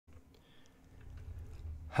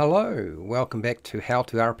Hello, welcome back to How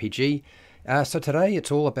to RPG. So today it's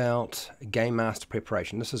all about Game Master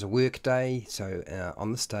preparation. This is a work day, so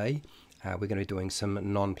on this day we're going to be doing some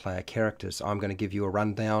non-player characters. I'm going to give you a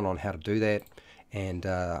rundown on how to do that, and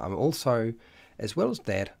I'm also, as well as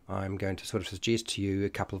that, I'm going to sort of suggest to you a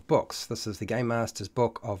couple of books. This is the Game Master's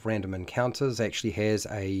book of random encounters. It actually has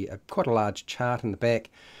quite a large chart in the back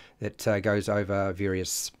that goes over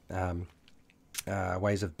various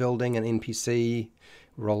ways of building an NPC,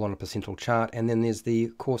 roll on a percentile chart, and then there's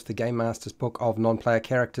of course the Game Master's book of non-player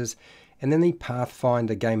characters, and then the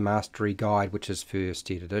Pathfinder Game Mastery Guide, which is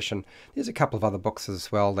first ed edition. There's a couple of other books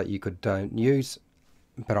as well that you could use,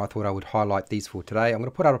 but I thought I would highlight these for today. I'm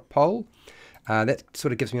going to put out a poll. That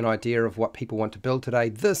sort of gives me an idea of what people want to build today.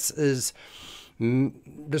 This is it,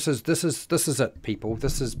 people.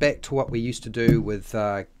 This is back to what we used to do with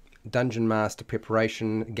Dungeon Master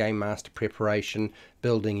preparation, Game Master preparation,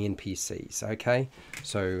 building NPCs. Okay,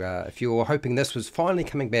 so if you're hoping this was finally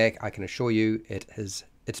coming back, I can assure you it's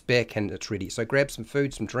back and it's ready. So grab some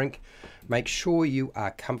food, some drink, make sure you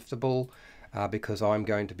are comfortable because I'm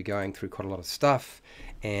going to be going through quite a lot of stuff,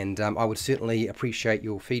 and I would certainly appreciate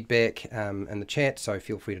your feedback in the chat, so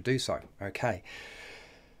feel free to do so. Okay,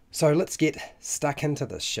 so let's get stuck into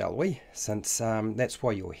this, shall we, since that's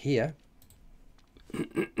why you're here.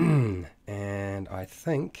 And I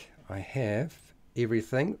think I have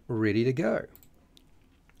everything ready to go.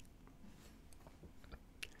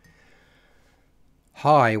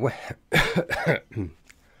 Hi,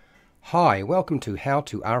 Hi, welcome to How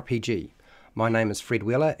to RPG. My name is Fred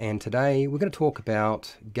Weller, and today we're going to talk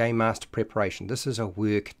about Game Master preparation. This is a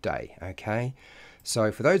work day, okay?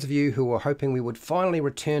 So for those of you who are hoping we would finally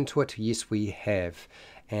return to it, yes, we have.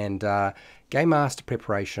 And Game Master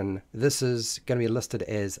preparation, this is going to be listed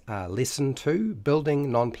as lesson 2, building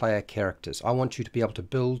non-player characters. I want you to be able to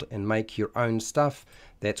build and make your own stuff.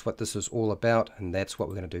 That's what this is all about, and that's what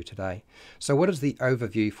we're going to do today. So what is the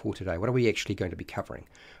overview for today? What are we actually going to be covering?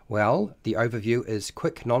 Well, the overview is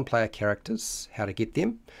quick non-player characters, how to get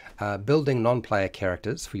them, building non-player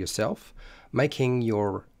characters for yourself, making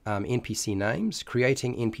your NPC names,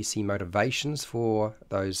 creating NPC motivations for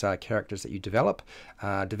those characters that you develop,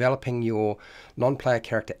 developing your non-player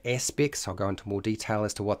character aspects. I'll go into more detail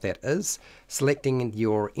as to what that is, selecting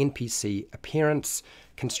your NPC appearance,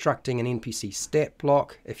 constructing an NPC stat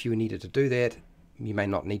block if you needed to do that. You may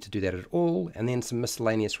not need to do that at all, and then some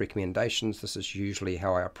miscellaneous recommendations. This is usually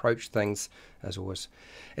how I approach things, as always.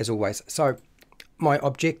 So my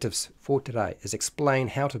objectives for today is explain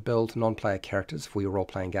how to build non-player characters for your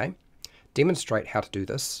role-playing game, demonstrate how to do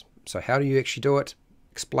this. So how do you actually do it?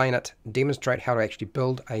 Explain it, demonstrate how to actually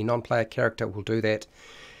build a non-player character, we'll do that,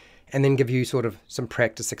 and then give you sort of some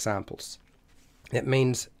practice examples. That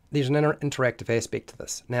means there's an interactive aspect to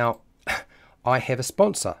this. Now, I have a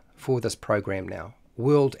sponsor for this program now,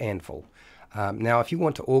 World Anvil. Now, if you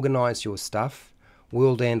want to organize your stuff,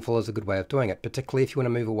 World Anvil is a good way of doing it, particularly if you want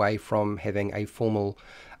to move away from having a formal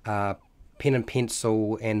pen and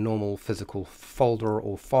pencil and normal physical folder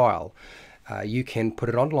or file. You can put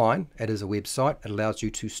it online. It is a website. It allows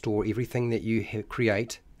you to store everything that you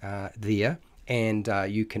create there, and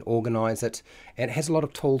you can organize it. And it has a lot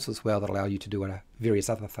of tools as well that allow you to do various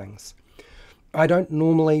other things. I don't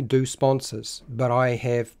normally do sponsors, but I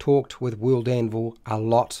have talked with World Anvil a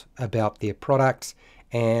lot about their products,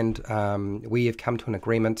 and we have come to an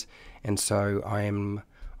agreement, and so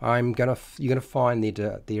you're gonna find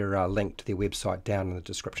their link to their website down in the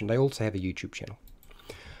description. They also have a YouTube channel.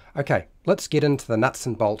 Okay, let's get into the nuts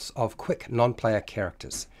and bolts of quick non-player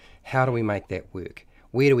characters. How do we make that work?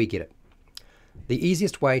 Where do we get it? The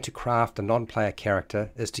easiest way to craft a non-player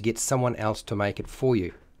character is to get someone else to make it for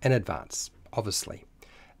you in advance, obviously.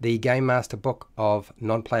 The Game Master book of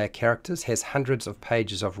non-player characters has hundreds of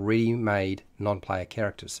pages of ready-made non-player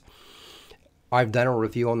characters. I've done a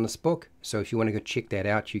review on this book, so if you want to go check that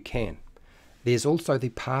out, you can. There's also the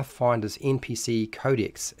Pathfinder's NPC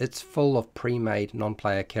Codex. It's full of pre-made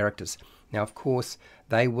non-player characters. Now, of course,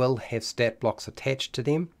 they will have stat blocks attached to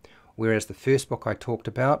them, whereas the first book I talked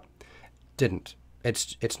about didn't.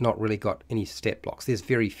 It's not really got any stat blocks. There's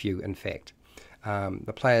very few, in fact.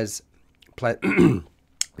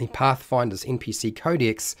 The Pathfinder's NPC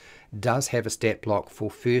Codex does have a stat block for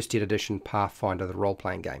first ed edition Pathfinder, the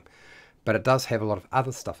role-playing game, but it does have a lot of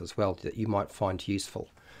other stuff as well that you might find useful.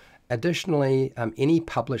 Additionally, any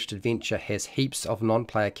published adventure has heaps of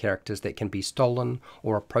non-player characters that can be stolen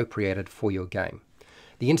or appropriated for your game.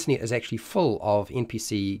 The internet is actually full of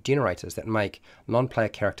NPC generators that make non-player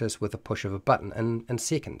characters with a push of a button in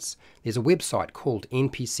seconds. There's a website called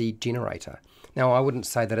NPC Generator Now, I wouldn't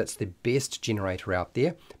say that it's the best generator out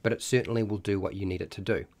there, but it certainly will do what you need it to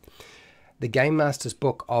do. The Game Master's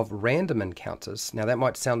Book of Random Encounters. Now, that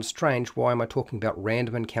might sound strange. Why am I talking about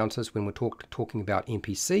random encounters when we're talking about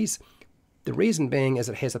NPCs? The reason being is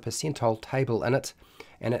it has a percentile table in it,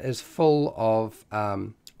 and it is full of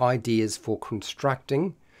ideas for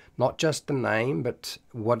constructing not just the name, but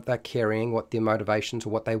what they're carrying, what their motivations or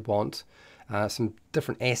what they want, some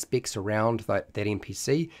different aspects around that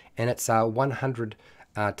NPC, and it's a 100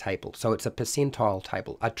 table. So it's a percentile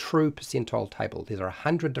table, a true percentile table. There are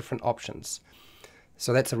 100 different options.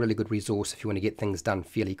 So that's a really good resource if you want to get things done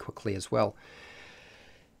fairly quickly as well.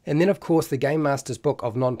 And then, of course, the Game Master's Book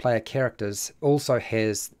of Non-Player Characters also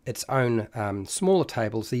has its own smaller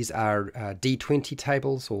tables. These are D20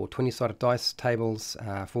 tables or 20-sided dice tables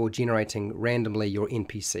for generating randomly your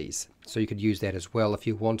NPCs. So you could use that as well if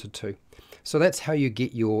you wanted to. So that's how you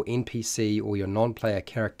get your NPC or your non-player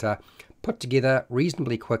character put together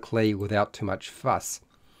reasonably quickly without too much fuss.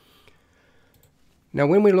 Now,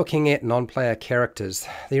 when we're looking at non-player characters,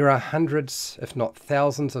 there are hundreds, if not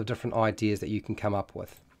thousands, of different ideas that you can come up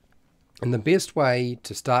with. And the best way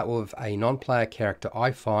to start with a non-player character,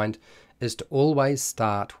 I find, is to always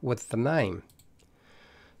start with the name.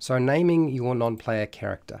 So naming your non-player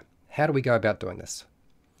character. How do we go about doing this?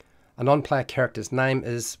 A non-player character's name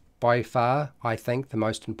is by far, I think, the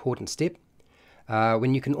most important step.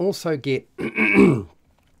 When you can also get,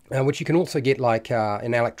 which you can also get like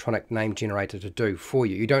an electronic name generator to do for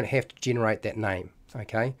you. You don't have to generate that name,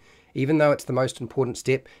 okay? Even though it's the most important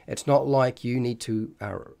step, it's not like you need to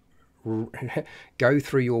go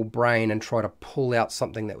through your brain and try to pull out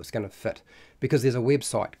something that was going to fit, because there's a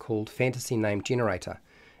website called Fantasy Name Generator,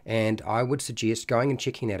 and I would suggest going and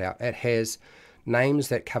checking that out. It has names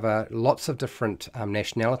that cover lots of different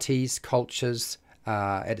nationalities, cultures.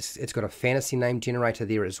 It's got a fantasy name generator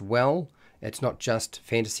there as well. It's not just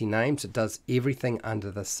fantasy names, it does everything under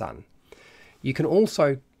the sun. You can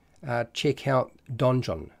also check out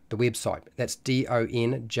Donjon, the website. That's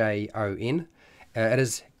Donjon. It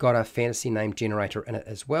has got a fantasy name generator in it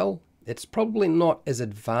as well. It's probably not as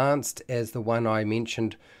advanced as the one I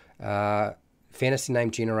mentioned, Fantasy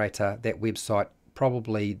Name Generator. That website,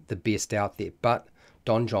 probably the best out there, but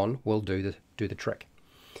Donjon will do the trick.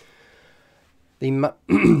 The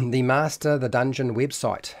Master the Dungeon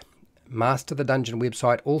website. Master the Dungeon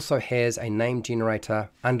website also has a name generator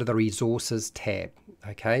under the Resources tab.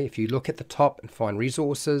 Okay, if you look at the top and find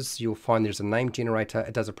Resources, you'll find there's a name generator.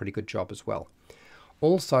 It does a pretty good job as well.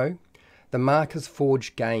 Also, the Marcus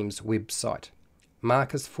Forge Games website.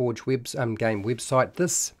 Marcus Forge game website.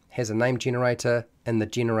 This has a name generator in the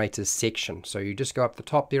generators section. So you just go up the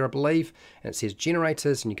top there, I believe, and it says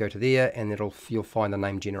generators, and you go to there, and you'll find the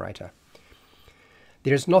name generator.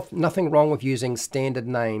 There is nothing wrong with using standard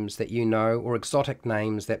names that you know, or exotic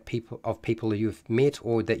names that people you've met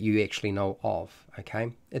or that you actually know of.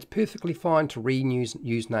 Okay, it's perfectly fine to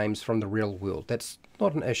use names from the real world. That's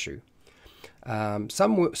not an issue.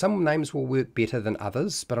 Some names will work better than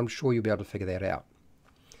others, but I'm sure you'll be able to figure that out.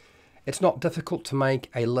 It's not difficult to make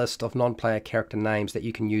a list of non-player character names that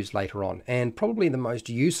you can use later on, and probably the most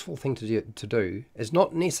useful thing to do is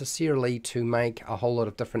not necessarily to make a whole lot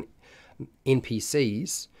of different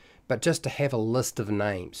NPCs, but just to have a list of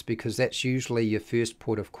names, because that's usually your first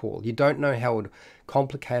port of call. You don't know how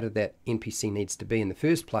complicated that NPC needs to be in the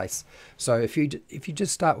first place, so if you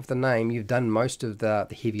just start with the name, you've done most of the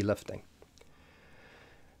heavy lifting.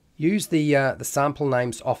 Use the sample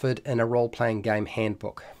names offered in a role-playing game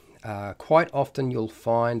handbook. Quite often you'll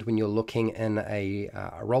find when you're looking in a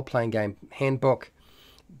role-playing game handbook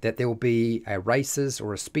that there will be a races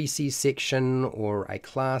or a species section or a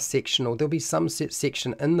class section, or there'll be some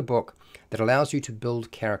section in the book that allows you to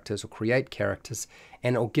build characters or create characters,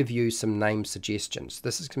 and it'll give you some name suggestions.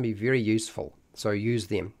 This is going to be very useful, so use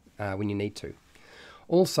them when you need to.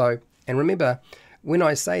 Also, and remember, when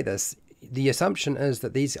I say this, the assumption is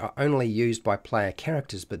that these are only used by player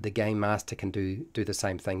characters, but the Game Master can do the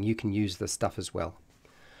same thing. You can use this stuff as well.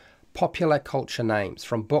 Popular culture names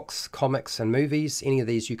from books, comics, and movies. Any of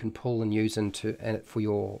these you can pull and use for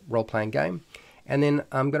your role-playing game. And then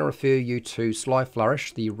I'm going to refer you to Sly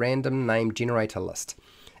Flourish, the random name generator list.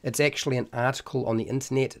 It's actually an article on the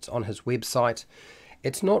internet. It's on his website.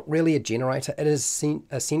 It's not really a generator. It is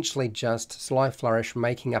essentially just Sly Flourish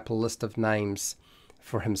making up a list of names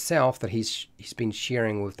for himself that he's been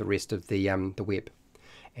sharing with the rest of the web,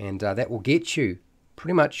 and that will get you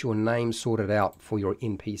pretty much your name sorted out for your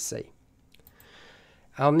NPC.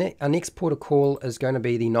 Our next port of call is going to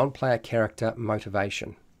be the non-player character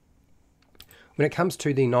motivation. When it comes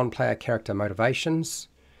to the non-player character motivations,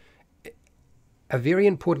 a very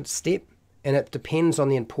important step and it depends on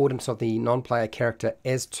the importance of the non-player character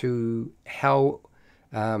as to how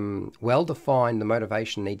well defined the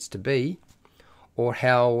motivation needs to be, or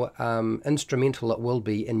how instrumental it will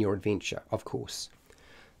be in your adventure, of course.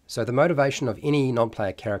 So the motivation of any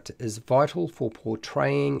non-player character is vital for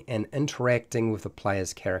portraying and interacting with the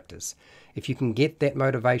player's characters. If you can get that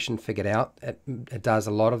motivation figured out, it does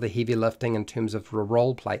a lot of the heavy lifting in terms of the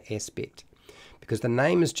roleplay aspect, because the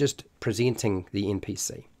name is just presenting the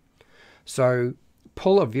NPC. So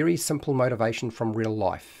pull a very simple motivation from real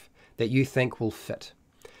life that you think will fit,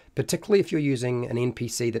 particularly if you're using an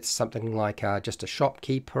NPC that's something like just a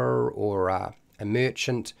shopkeeper or a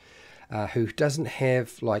merchant who doesn't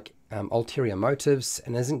have like ulterior motives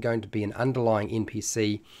and isn't going to be an underlying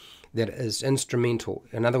NPC that is instrumental.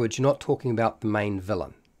 In other words, you're not talking about the main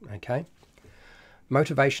villain, okay?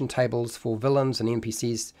 Motivation tables for villains and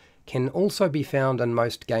NPCs can also be found in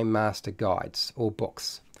most Game Master guides or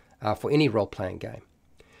books for any role-playing game.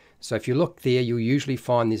 So if you look there, you'll usually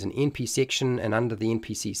find there's an NP section, and under the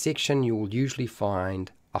NPC section, you will usually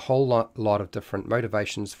find a whole lot of different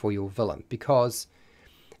motivations for your villain, because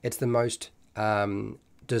it's the most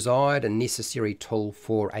desired and necessary tool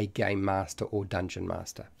for a Game Master or Dungeon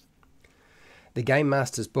Master. The Game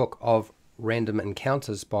Master's Book of Random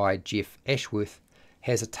Encounters by Jeff Ashworth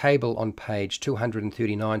has a table on page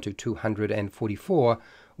 239 to 244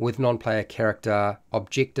 with non-player character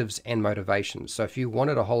objectives and motivations. So if you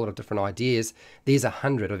wanted a whole lot of different ideas, there's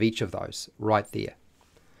 100 of each of those right there.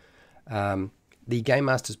 The Game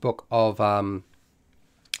Master's Book of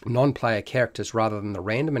non-player characters, rather than the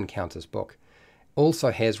Random Encounters book,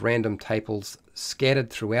 also has random tables scattered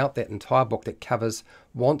throughout that entire book that covers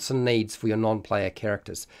wants and needs for your non-player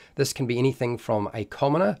characters. This can be anything from a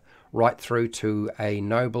commoner right through to a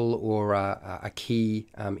noble or a key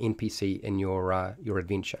NPC in your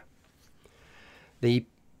adventure. The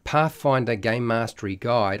Pathfinder Game Mastery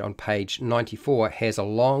Guide on page 94 has a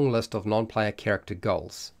long list of non-player character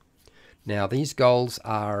goals. Now these goals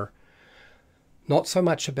are not so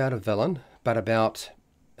much about a villain, but about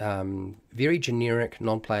very generic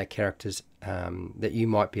non-player characters that you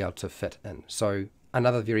might be able to fit in. So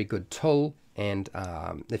another very good tool, and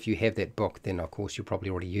if you have that book, then of course you're probably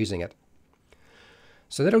already using it.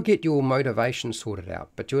 So that'll get your motivation sorted out,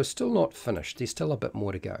 but you're still not finished. There's still a bit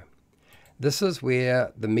more to go. This is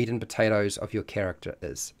where the meat and potatoes of your character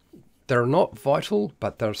is. They're not vital,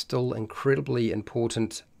 but they're still incredibly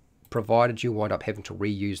important, provided you wind up having to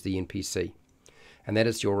reuse the NPC. And that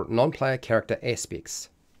is your non-player character aspects.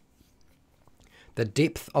 The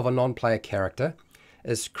depth of a non-player character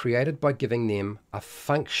is created by giving them a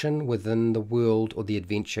function within the world or the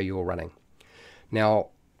adventure you're running. Now,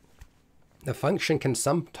 the function can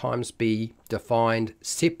sometimes be defined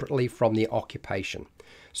separately from the occupation.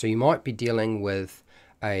 So you might be dealing with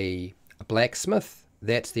a blacksmith,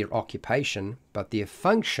 that's their occupation, but their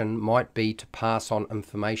function might be to pass on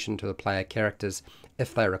information to the player characters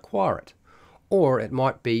if they require it. Or it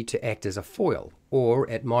might be to act as a foil, or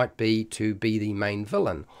it might be to be the main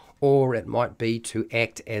villain, or it might be to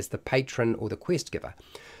act as the patron or the quest giver.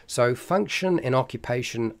 So function and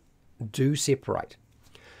occupation do separate.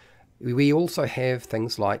 We also have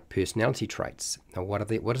things like personality traits. Now, what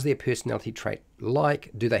is their personality trait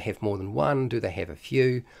like? Do they have more than one? Do they have a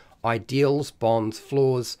few? Ideals, bonds,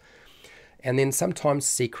 flaws, and then sometimes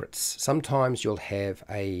secrets. Sometimes you'll have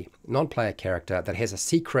a non-player character that has a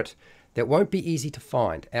secret that won't be easy to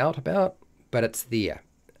find out about, but it's there,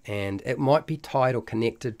 and it might be tied or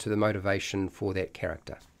connected to the motivation for that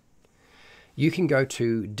character. You can go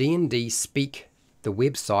to D&D Speak, the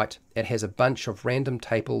website. It has a bunch of random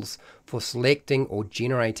tables for selecting or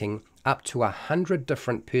generating up to 100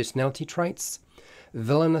 different personality traits,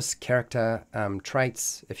 villainous character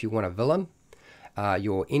traits if you want a villain,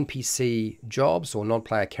 your NPC jobs or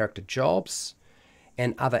non-player character jobs,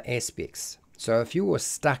 and other aspects. So if you were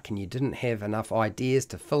stuck and you didn't have enough ideas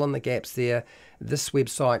to fill in the gaps there, this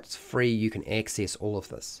website's free. You can access all of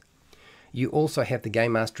this. You also have the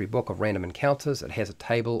Game Mastery Book of Random Encounters. It has a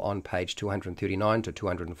table on page 239 to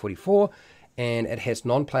 244, and it has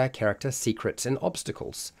non-player character secrets and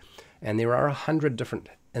obstacles. And there are 100 different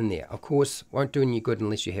in there. Of course, won't do any good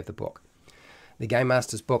unless you have the book. The Game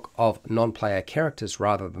Master's Book of Non-Player Characters,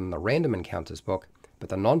 rather than the Random Encounters book, but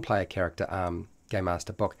the non-player character Game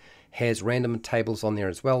Master book has random tables on there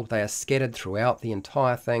as well. They are scattered throughout the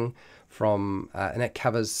entire thing, and it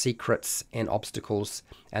covers secrets and obstacles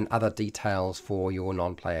and other details for your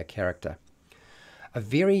non-player character. A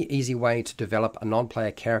very easy way to develop a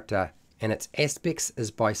non-player character and its aspects is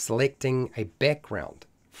by selecting a background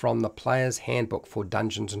from the Player's Handbook for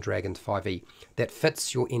Dungeons & Dragons 5e that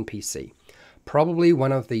fits your NPC. Probably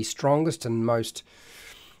one of the strongest and most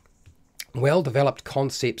well-developed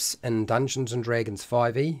concepts in Dungeons & Dragons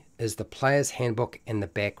 5e is the player's handbook and the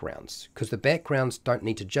backgrounds, because the backgrounds don't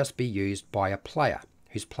need to just be used by a player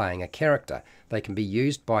who's playing a character. They can be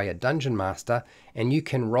used by a dungeon master, and you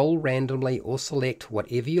can roll randomly or select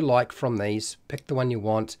whatever you like from these, pick the one you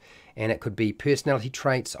want, and it could be personality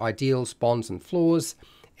traits, ideals, bonds and flaws,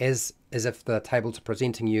 as if the tables are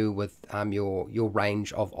presenting you with your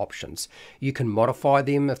range of options. You can modify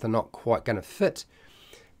them if they're not quite going to fit,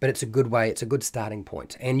 but it's a good way, it's a good starting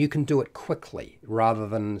point. And you can do it quickly rather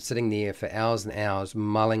than sitting there for hours and hours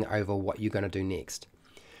mulling over what you're going to do next.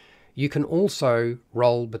 You can also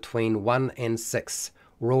roll between 1 and 6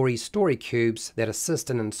 Rory story cubes that assist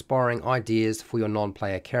in inspiring ideas for your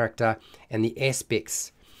non-player character and the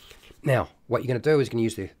aspects. Now, what you're going to do is you're going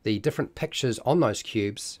to use the different pictures on those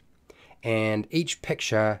cubes, and each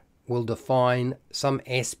picture will define some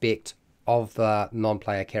aspect of the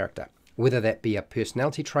non-player character, whether that be a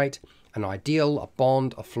personality trait, an ideal, a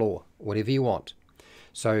bond, a flaw, whatever you want.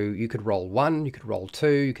 So you could roll 1, you could roll 2,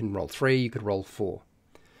 you can roll 3, you could roll 4.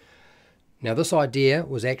 Now this idea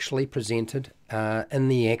was actually presented in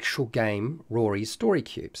the actual game Rory's Story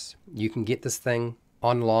Cubes. You can get this thing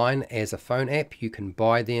online as a phone app. You can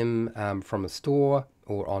buy them from a store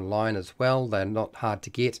or online as well. They're not hard to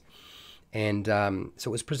get. And so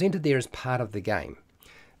it was presented there as part of the game.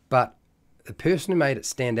 But the person who made it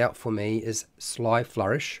stand out for me is Sly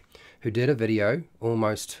Flourish, who did a video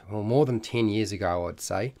more than 10 years ago, I'd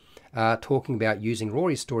say, talking about using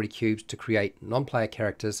Rory's Story Cubes to create non-player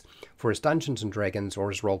characters for his Dungeons & Dragons or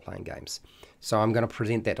his role-playing games. So I'm going to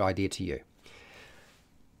present that idea to you.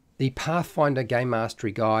 The Pathfinder Game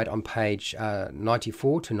Mastery Guide on page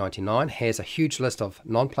 94 to 99 has a huge list of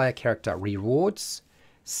non-player character rewards,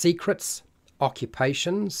 secrets,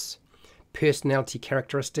 occupations, personality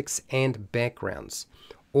characteristics, and backgrounds,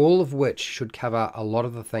 all of which should cover a lot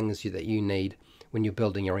of the things that you need when you're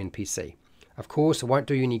building your NPC. Of course, it won't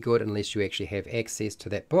do you any good unless you actually have access to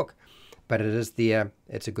that book, but it is there.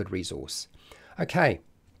 It's a good resource. Okay,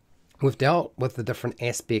 we've dealt with the different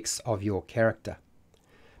aspects of your character,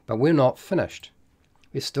 but we're not finished.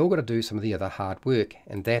 We've still got to do some of the other hard work,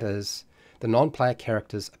 and that is the non-player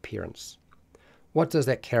character's appearance. What does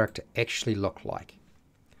that character actually look like?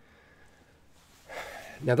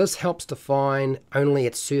 Now this helps define only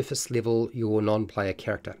at surface level your non-player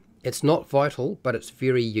character. It's not vital, but it's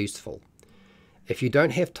very useful. If you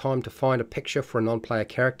don't have time to find a picture for a non-player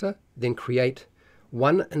character, then create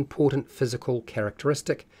one important physical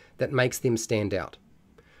characteristic that makes them stand out.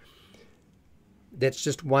 That's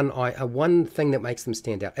just one thing that makes them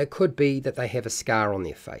stand out. It could be that they have a scar on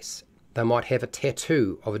their face. They might have a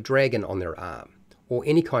tattoo of a dragon on their arm, or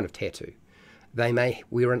any kind of tattoo. They may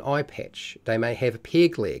wear an eye patch. They may have a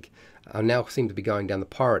peg leg. I now seem to be going down the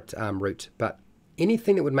pirate route, but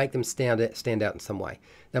anything that would make them stand out in some way.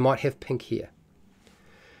 They might have pink hair.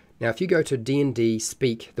 Now, if you go to D&D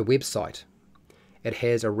Speak, the website, it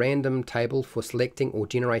has a random table for selecting or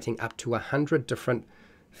generating up to 100 different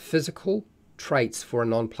physical traits for a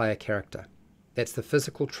non-player character. That's the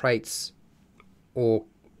physical traits or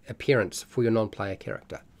appearance for your non-player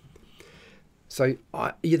character. So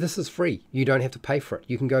this is free. You don't have to pay for it.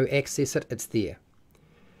 You can go access it. It's there.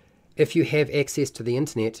 If you have access to the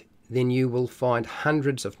internet, then you will find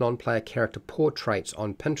hundreds of non-player character portraits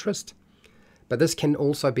on Pinterest. But this can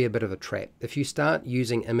also be a bit of a trap. If you start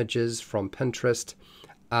using images from Pinterest,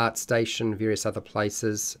 ArtStation, various other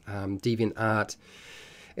places, DeviantArt,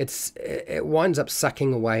 it winds up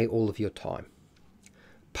sucking away all of your time.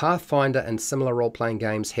 Pathfinder and similar role-playing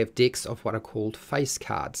games have decks of what are called face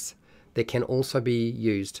cards that can also be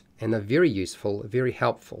used, and they're very useful, very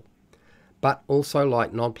helpful. But also,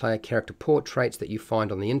 like non-player character portraits that you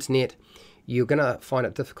find on the internet, you're going to find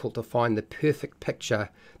it difficult to find the perfect picture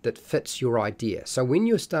that fits your idea. So when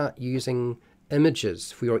you start using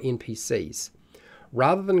images for your NPCs,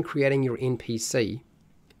 rather than creating your NPC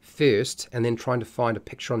first and then trying to find a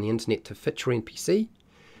picture on the internet to fit your NPC,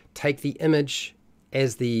 take the image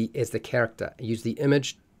as the character. Use the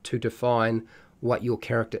image to define what your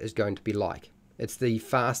character is going to be like. It's the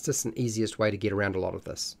fastest and easiest way to get around a lot of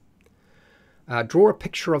this. Draw a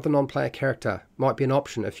picture of the non-player character might be an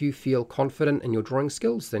option. If you feel confident in your drawing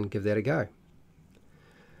skills, then give that a go.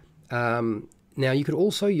 Now you could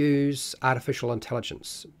also use artificial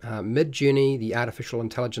intelligence. Mid-Journey, the artificial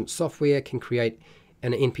intelligence software, can create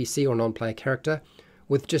an NPC or non-player character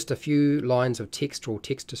with just a few lines of text or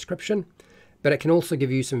text description, but it can also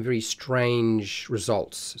give you some very strange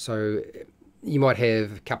results. So you might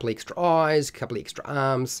have a couple extra eyes, a couple extra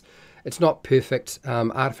arms. It's not perfect.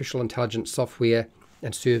 Artificial intelligence software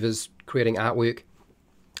and servers creating artwork,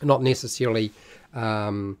 not necessarily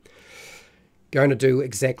going to do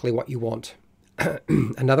exactly what you want.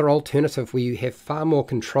 Another alternative where you have far more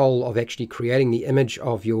control of actually creating the image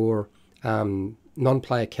of your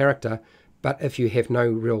non-player character, but if you have no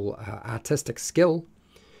real artistic skill,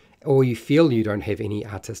 or you feel you don't have any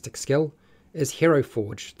artistic skill, is Hero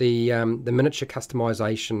Forge, the miniature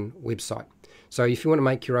customization website. So if you want to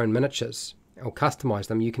make your own miniatures or customize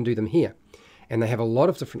them, you can do them here. And they have a lot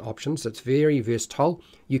of different options. It's very versatile.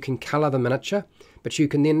 You can color the miniature, but you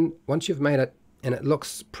can then, once you've made it and it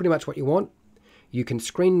looks pretty much what you want, you can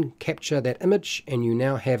screen capture that image and you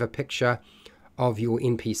now have a picture of your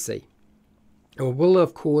NPC. It will,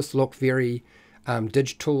 of course, look very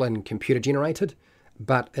digital and computer generated,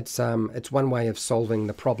 but it's one way of solving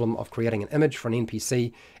the problem of creating an image for an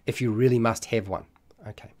NPC if you really must have one.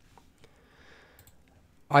 Okay.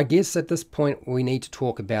 I guess at this point we need to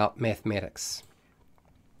talk about mathematics.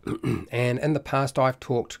 And in the past I've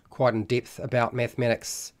talked quite in depth about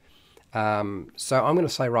mathematics. So I'm going to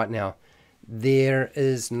say right now, there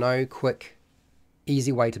is no quick,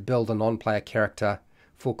 easy way to build a non-player character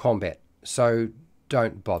for combat. So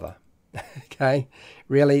don't bother. Okay?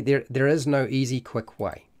 Really, there is no easy, quick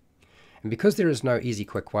way. And because there is no easy,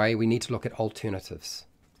 quick way, we need to look at alternatives.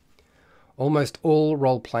 Almost all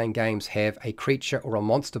role-playing games have a creature or a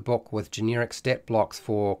monster book with generic stat blocks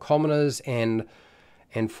for commoners and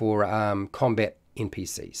for combat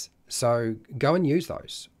NPCs. So go and use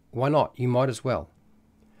those. Why not? You might as well.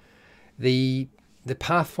 The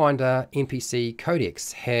Pathfinder NPC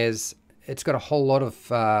Codex it's got a whole lot of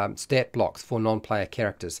stat blocks for non-player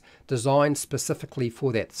characters, designed specifically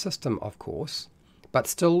for that system, of course, but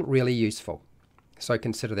still really useful. So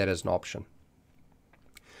consider that as an option.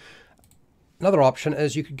 Another option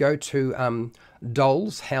is you could go to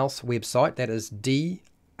Dole's House website. That is DHOLE,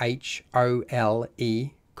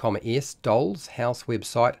 S, Dole's House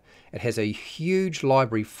website. It has a huge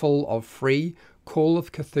library full of free Call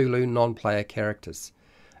of Cthulhu non-player characters.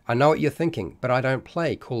 I know what you're thinking, but I don't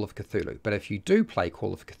play Call of Cthulhu. But if you do play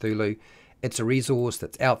Call of Cthulhu, it's a resource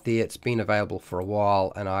that's out there. It's been available for a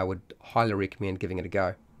while, and I would highly recommend giving it a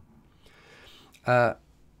go.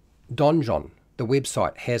 Donjon, the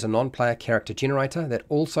website, has a non-player character generator that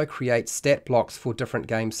also creates stat blocks for different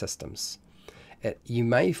game systems. You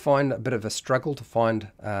may find a bit of a struggle to find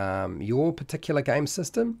your particular game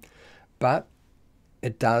system, but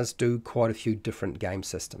it does do quite a few different game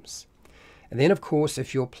systems. And then, of course,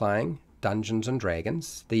 if you're playing Dungeons &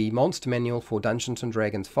 Dragons, the Monster Manual for Dungeons &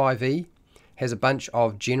 Dragons 5e has a bunch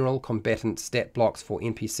of general combatant stat blocks for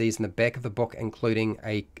NPCs in the back of the book, including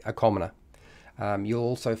a commoner. You'll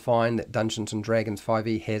also find that Dungeons & Dragons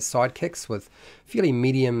 5e has sidekicks with fairly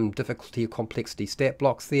medium difficulty or complexity stat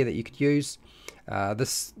blocks there that you could use.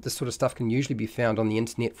 This sort of stuff can usually be found on the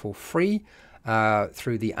internet for free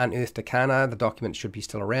through the Unearthed Arcana. The document should be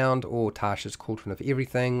still around, or Tasha's Cauldron of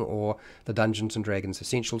Everything, or the Dungeons & Dragons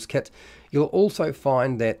Essentials Kit. You'll also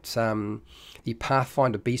find that the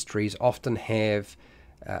Pathfinder Bestiaries often have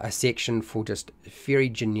a section for just very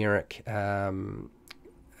generic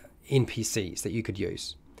NPCs that you could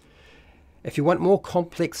use. If you want more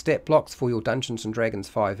complex stat blocks for your Dungeons & Dragons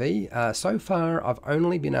 5e, so far I've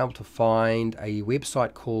only been able to find a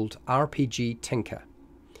website called RPG Tinker.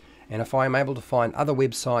 And if I am able to find other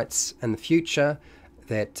websites in the future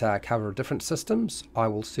that cover different systems, I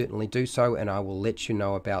will certainly do so, and I will let you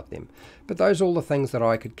know about them. But those are all the things that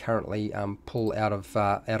I could currently pull out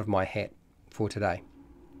of my hat for today.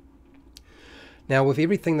 Now, with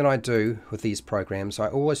everything that I do with these programs, I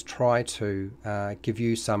always try to give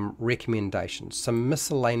you some recommendations, some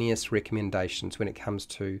miscellaneous recommendations when it comes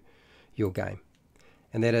to your game.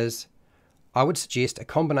 And that is, I would suggest a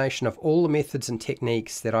combination of all the methods and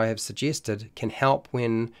techniques that I have suggested can help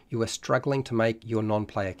when you are struggling to make your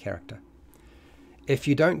non-player character. If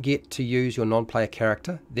you don't get to use your non-player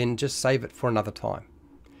character, then just save it for another time.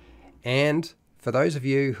 And for those of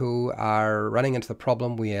you who are running into the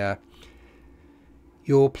problem where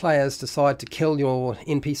your players decide to kill your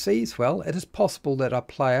NPCs, well, it is possible that a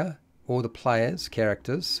player or the players'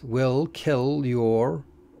 characters will kill your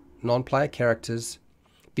non-player characters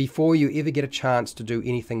before you ever get a chance to do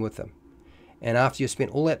anything with them. And after you've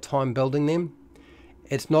spent all that time building them,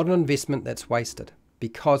 it's not an investment that's wasted,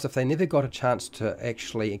 because if they never got a chance to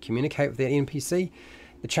actually communicate with that NPC,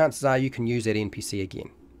 the chances are you can use that NPC again.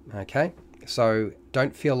 Okay, so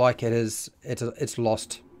don't feel like it's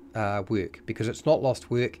lost work, because it's not lost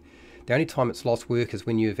work. The only time it's lost work is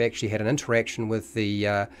when you've actually had an interaction with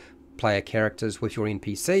the player characters, with your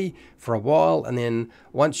NPC for a while, and then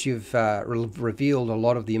once you've revealed a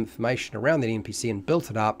lot of the information around that NPC and built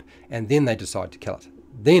it up, and then they decide to kill it,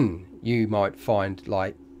 then you might find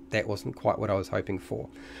like that wasn't quite what I was hoping for.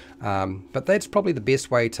 But that's probably the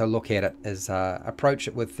best way to look at it, is approach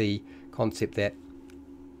it with the concept that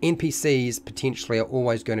NPCs potentially are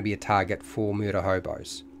always going to be a target for murder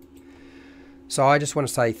hobos. So I just want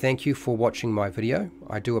to say thank you for watching my video.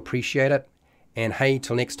 I do appreciate it. And hey,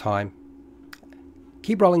 till next time,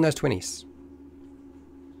 keep rolling those 20s.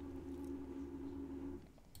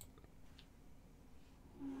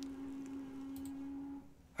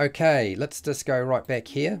 Okay, let's just go right back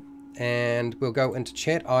here and we'll go into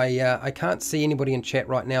chat. I can't see anybody in chat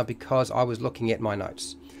right now because I was looking at my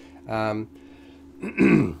notes.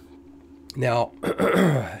 Now,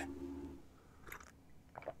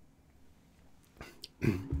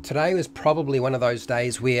 today was probably one of those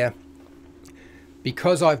days where,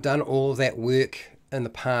 because I've done all that work in the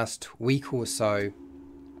past week or so,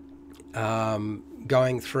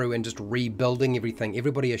 going through and just rebuilding everything,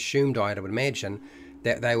 everybody assumed, I would imagine,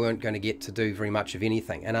 that they weren't going to get to do very much of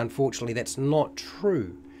anything. And unfortunately, that's not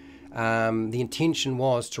true. The intention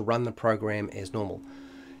was to run the program as normal.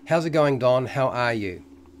 How's it going, Don? How are you?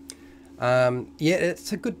 Yeah,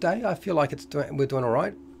 it's a good day. I feel like we're doing all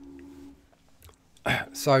right.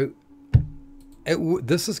 So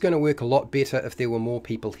this is going to work a lot better if there were more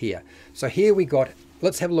people here. So here we got,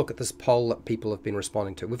 let's have a look at this poll that people have been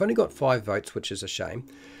responding to. We've only got 5 votes, which is a shame.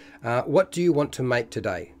 What do you want to make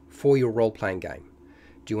today for your role-playing game?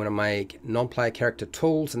 Do you want to make non-player character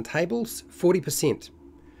tools and tables? 40%.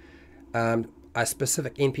 A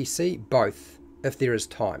specific NPC? Both, if there is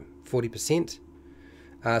time. 40%.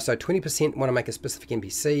 So 20% want to make a specific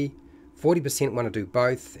NPC, 40% want to do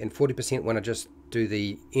both, and 40% want to just do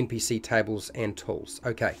the NPC tables and tools.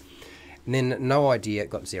 Okay. And then no idea,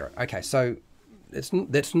 got 0. Okay, so that's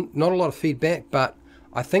not a lot of feedback, but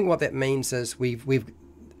I think what that means is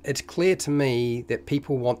it's clear to me that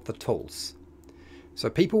people want the tools. So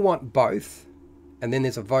people want both, and then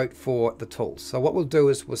there's a vote for the tools. So what we'll do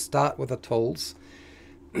is we'll start with the tools.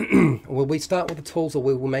 Will we start with the tools, or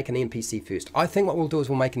will we make an NPC first? I think what we'll do is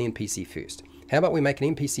we'll make an NPC first. How about we make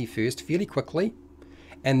an NPC first fairly quickly,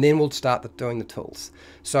 and then we'll start doing the tools.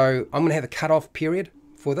 So I'm going to have a cutoff period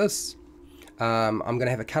for this. I'm going to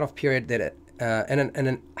have a cutoff period that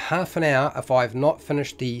in half an hour, if I've not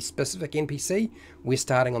finished the specific NPC, we're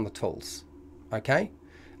starting on the tools. Okay?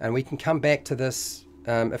 And we can come back to this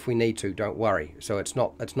if we need to, don't worry. So it's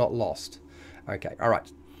not lost. Okay, all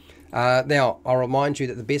right. Now, I'll remind you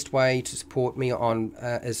that the best way to support me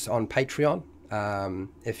is on Patreon.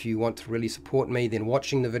 If you want to really support me, then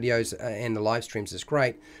watching the videos and the live streams is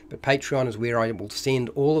great. But Patreon is where I will send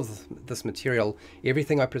all of this material,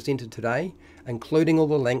 everything I presented today, including all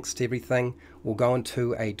the links to everything, will go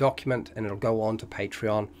into a document and it'll go on to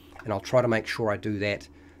Patreon. And I'll try to make sure I do that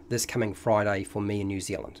this coming Friday for me in New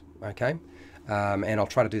Zealand. Okay? And I'll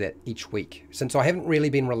try to do that each week. Since I haven't really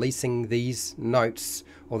been releasing these notes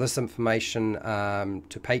or this information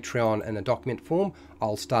to Patreon in a document form,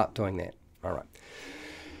 I'll start doing that. All right.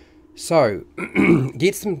 So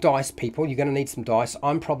get some dice, people. You're going to need some dice.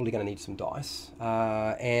 I'm probably going to need some dice,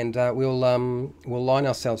 and we'll line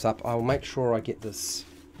ourselves up. I'll make sure I get this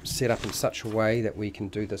set up in such a way that we can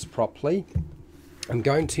do this properly. I'm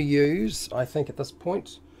going to use, I think at this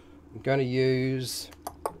point, I'm going to use,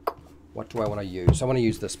 what do I want to use? I want to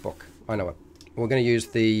use this book. I know it. We're going to use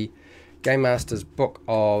the Game Master's Book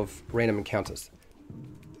of Random Encounters.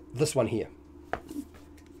 This one here.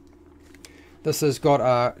 This has got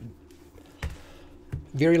a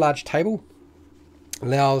very large table,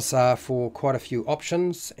 allows for quite a few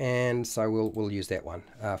options, and so we'll use that one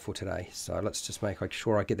for today. So let's just make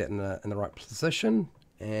sure I get that in the right position,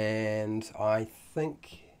 and I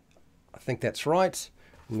think that's right.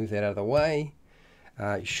 Move that out of the way.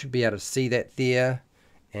 You should be able to see that there,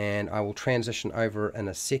 and I will transition over in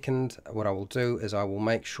a second. What I will do is I will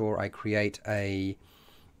make sure I create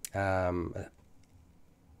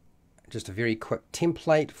just a very quick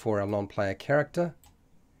template for our non-player character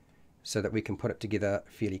so that we can put it together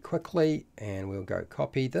fairly quickly, and we'll go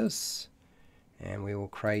copy this and we will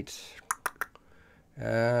create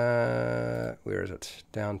where is it,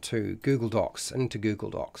 down to Google Docs, into Google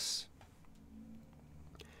Docs.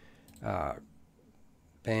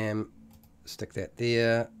 Bam, stick that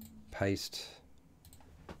there, paste,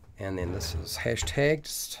 and then this is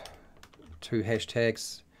hashtagged. 2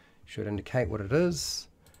 hashtags should indicate what it is.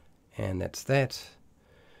 And that's that.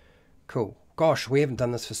 Cool. Gosh, we haven't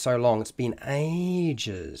done this for so long. It's been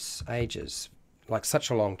ages, like such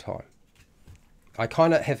a long time. I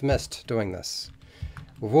kind of have missed doing this.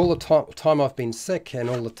 With all the time I've been sick and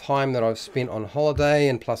all the time that I've spent on holiday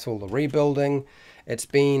and plus all the rebuilding It's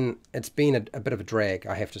been a bit of a drag,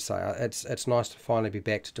 I have to say. It's nice to finally be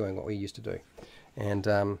back to doing what we used to do, and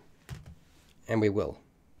we will,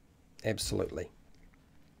 absolutely.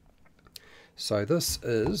 So this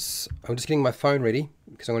is, I'm just getting my phone ready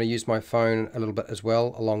because I'm going to use my phone a little bit as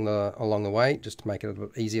well along the way, just to make it a little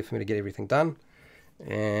bit easier for me to get everything done.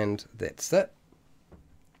 And that's it.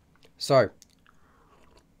 So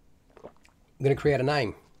I'm going to create a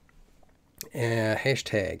name,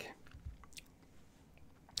 hashtag.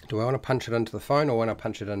 Do I want to punch it into the phone or want to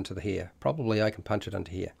punch it into the here? Probably I can punch it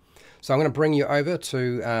into here. So I'm going to bring you over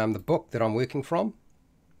to the book that I'm working from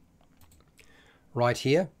right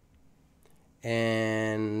here.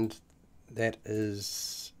 And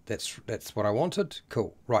that's what I wanted.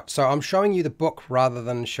 Cool. Right, so I'm showing you the book rather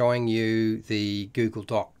than showing you the Google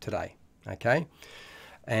Doc today. Okay,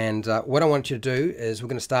 and what I want you to do is we're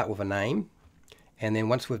going to start with a name, and then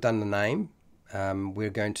once we've done the name,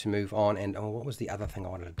 we're going to move on. And oh, what was the other thing I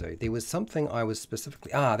wanted to do? There was something I was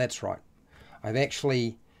specifically, that's right, I've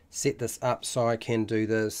actually set this up so I can do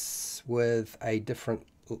this with a different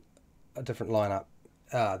lineup.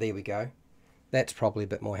 There we go. That's probably a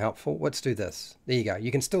bit more helpful. Let's do this. There you go. You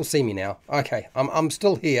can still see me now. Okay, I'm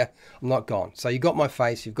still here. I'm not gone. So you've got my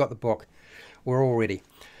face, you've got the book. We're all ready.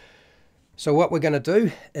 So what we're going to do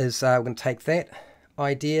is we're going to take that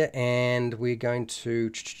idea and we're going to...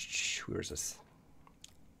 Where is this?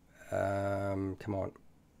 Come on.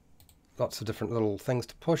 Lots of different little things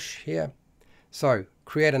to push here. So,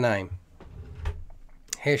 create a name.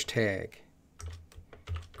 Hashtag.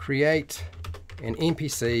 Create an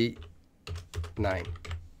NPC name.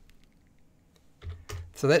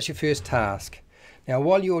 So that's your first task. Now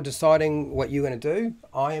while you're deciding what you're going to do,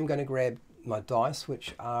 I am going to grab my dice,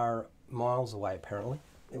 which are miles away apparently.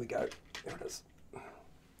 There we go. There it is.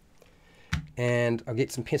 And I'll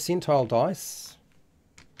get some percentile dice,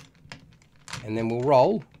 and then we'll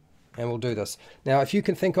roll and we'll do this. Now if you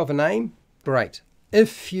can think of a name, great.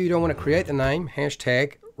 If you don't want to create the name,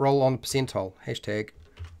 hashtag roll on percentile. Hashtag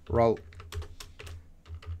roll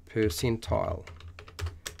percentile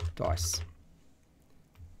dice.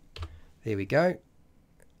 There we go.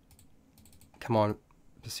 Come on,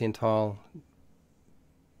 percentile.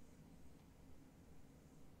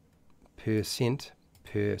 Percentile.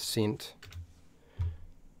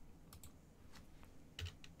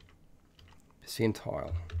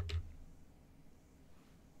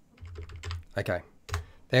 Okay,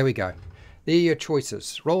 there we go. There are your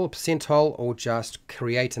choices. Roll a percentile or just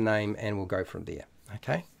create a name and we'll go from there.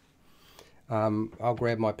 Okay. I'll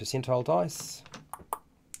grab my percentile dice.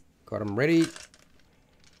 Got them ready.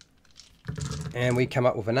 And we come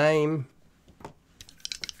up with a name.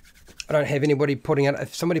 I don't have anybody putting it.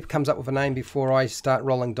 If somebody comes up with a name before I start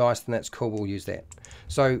rolling dice, then that's cool. We'll use that.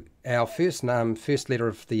 So our first letter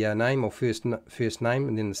of the name, or first name,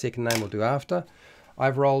 and then the second name we'll do after.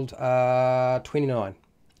 I've rolled 29.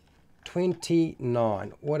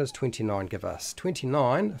 29. What does 29 give us?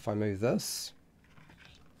 29, if I move this,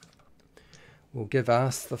 will give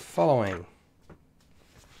us the following.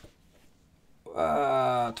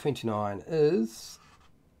 29 is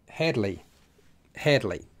Hadley.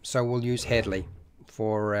 Hadley. So we'll use Hadley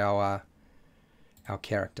for our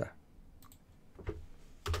character.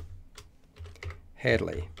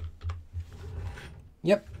 Hadley.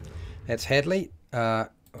 Yep, that's Hadley.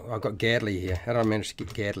 I've got Gadley here. How did I manage to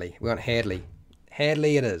get Gadley? We want Hadley.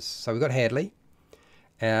 Hadley it is. So we've got Hadley.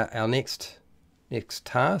 Our next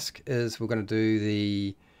task is we're going to do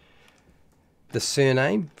the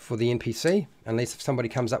surname for the NPC. Unless if somebody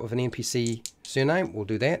comes up with an NPC surname, we'll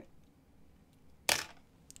do that.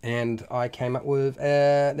 And I came up with,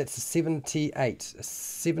 that's a 78.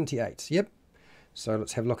 78, yep. So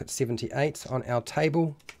let's have a look at 78 on our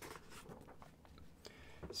table.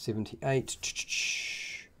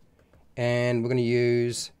 78. And we're going to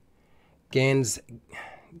use Ganzabrite.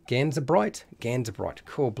 Ganzabrite.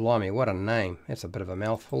 Cool, blimey, what a name. That's a bit of a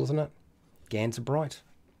mouthful, isn't it? Ganzabrite.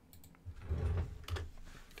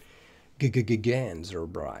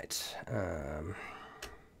 Ganzabrite.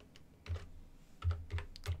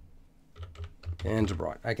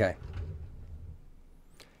 Ganzabrite. Okay.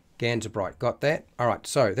 Ganzabrite. Got that? All right.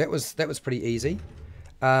 So that was pretty easy.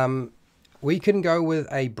 We can go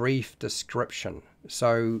with a brief description.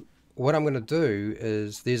 So what I'm going to do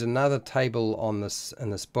is there's another table on in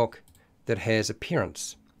this book that has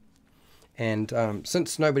appearance. And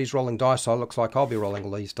since nobody's rolling dice, it looks like I'll be rolling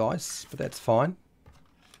all these dice, but that's fine.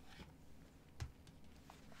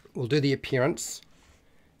 We'll do the appearance.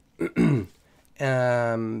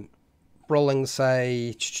 Rolling,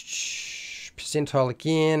 say, percentile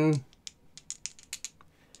again.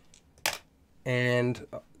 And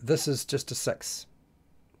this is just a 6.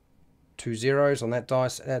 2 zeros on that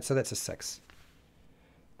dice, so that's a 6.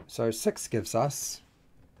 So 6 gives us,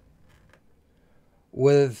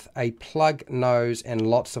 with a plug nose and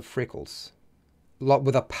lots of freckles.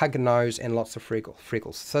 With a pug nose and lots of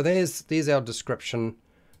freckles. So there's our description.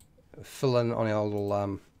 Fill in on our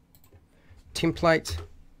little template.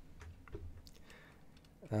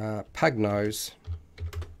 Pug nose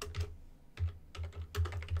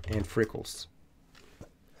and freckles.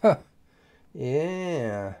 Huh.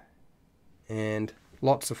 Yeah. And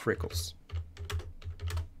lots of freckles.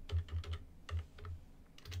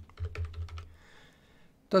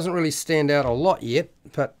 Doesn't really stand out a lot yet,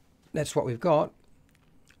 but that's what we've got.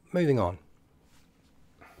 Moving on.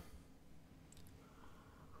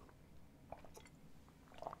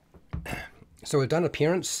 So we've done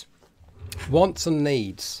appearance, wants and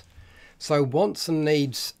needs. So wants and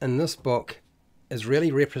needs in this book is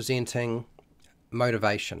really representing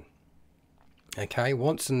motivation. Okay,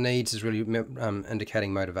 wants and needs is really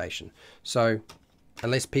indicating motivation. So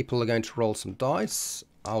unless people are going to roll some dice,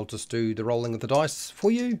 I'll just do the rolling of the dice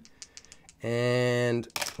for you. And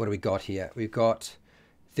what do we got here? We've got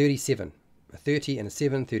 37, a 30 and a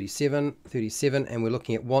 7, 37, 37, and we're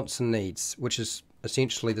looking at wants and needs, which is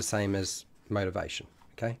essentially the same as motivation.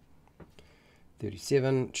 Okay,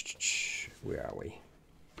 37, where are we?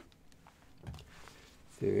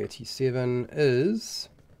 37 is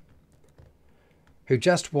who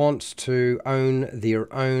just wants to own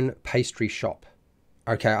their own pastry shop.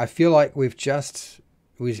 Okay, I feel like we're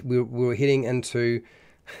heading into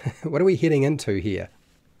what are we heading into here?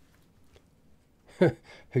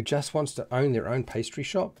 Who just wants to own their own pastry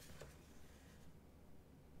shop?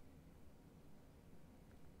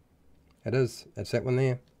 It is. That's that one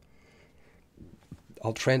there.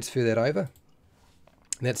 I'll transfer that over.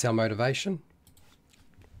 That's our motivation.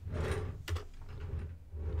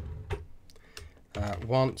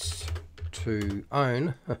 Wants to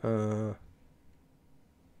own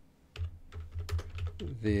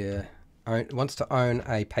wants to own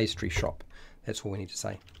a pastry shop. That's all we need to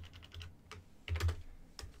say.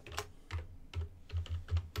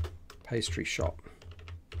 Pastry shop.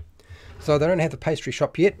 So they don't have the pastry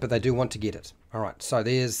shop yet, but they do want to get it. All right, so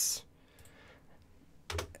there's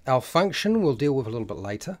our function we'll deal with a little bit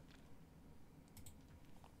later.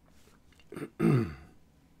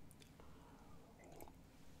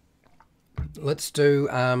 Let's do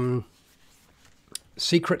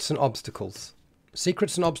secrets and obstacles.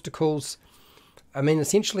 Secrets and obstacles, I mean,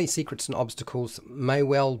 essentially secrets and obstacles may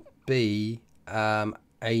well be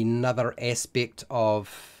another aspect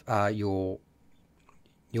of your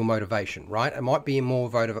motivation, right? It might be more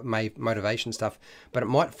motivation stuff, but it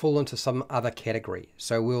might fall into some other category.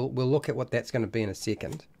 So we'll look at what that's going to be in a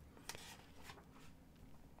second.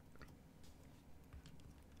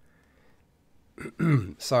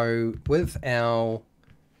 So with our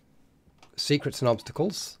secrets and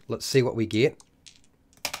obstacles, let's see what we get.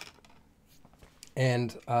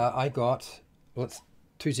 And I got, well, it's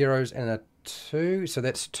 2 zeros and a 2, so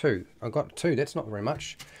that's 2. I got 2. That's not very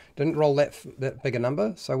much. Didn't roll that bigger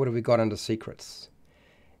number. So what have we got under secrets?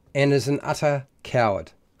 And is an utter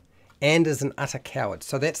coward. And is an utter coward.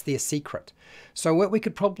 So that's their secret. So what we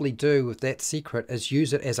could probably do with that secret is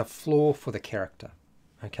use it as a flaw for the character.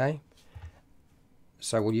 Okay?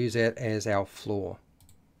 So we'll use that as our flaw.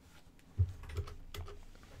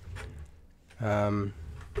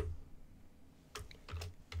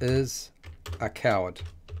 Is a coward.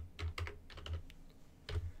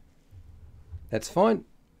 That's fine.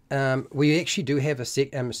 We actually do have a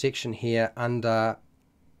section here under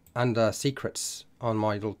secrets on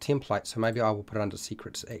my little template, so maybe I will put it under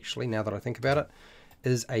secrets actually, now that I think about it.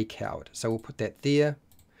 Is a coward. So we'll put that there.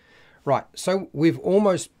 Right, so we've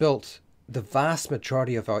almost built the vast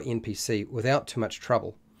majority of our NPC without too much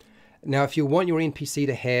trouble. Now if you want your NPC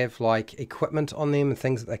to have like equipment on them and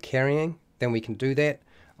things that they're carrying, then we can do that.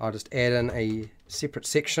 I'll just add in a separate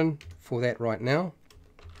section for that right now.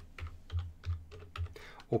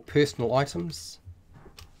 Or personal items.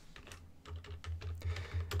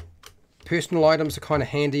 Personal items are kind of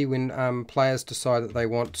handy when players decide that they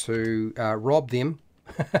want to rob them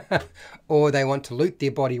or they want to loot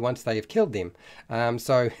their body once they have killed them.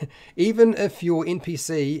 So even if your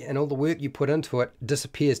NPC and all the work you put into it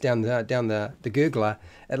disappears down the gurgler,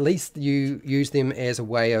 at least you use them as a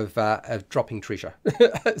way of dropping treasure.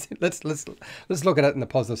 let's look at it in a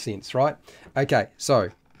positive sense, right? Okay, so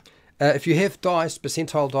if you have dice,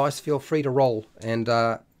 percentile dice, feel free to roll. And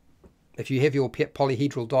if you have your pet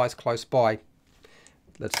polyhedral dice close by,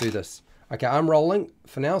 let's do this. Okay, I'm rolling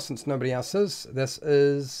for now since nobody else is. This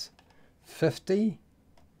is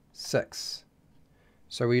 56.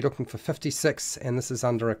 So we're looking for 56, and this is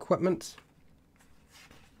under equipment.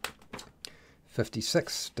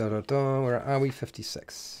 56, where are we?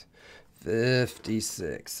 56.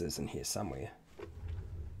 56 is in here somewhere.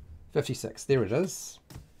 56, there it is.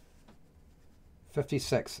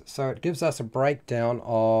 56. So it gives us a breakdown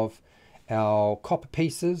of our copper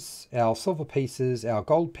pieces, our silver pieces, our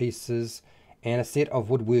gold pieces, and a set of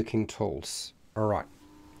woodworking tools. All right,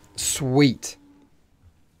 sweet.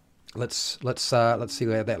 Let's see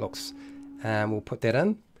how that looks. We'll put that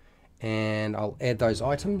in, and I'll add those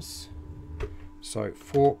items. So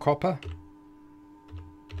 4 copper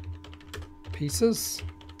pieces.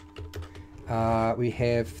 We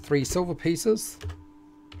have 3 silver pieces.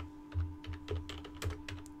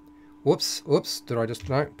 Whoops, did I just,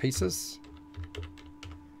 no, pieces.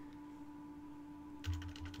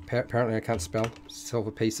 Apparently I can't spell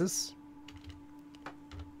silver pieces.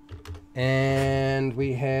 And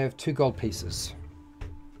we have 2 gold pieces.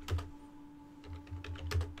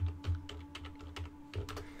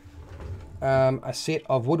 A set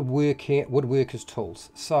of woodworkers tools.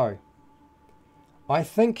 So I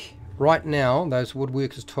think right now those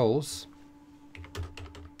woodworkers tools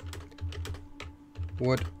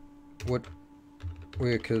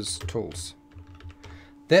woodworkers tools,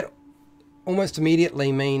 that almost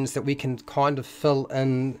immediately means that we can kind of fill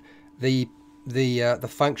in the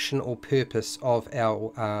function or purpose of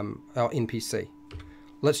our NPC.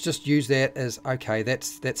 Let's just use that as, okay,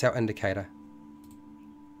 that's our indicator.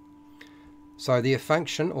 So their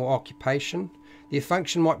function or occupation, their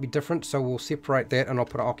function might be different, so we'll separate that, and I'll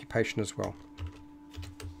put an occupation as well.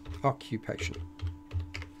 Occupation.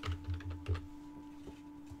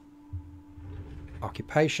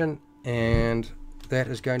 Occupation, and that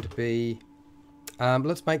is going to be,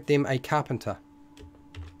 let's make them a carpenter.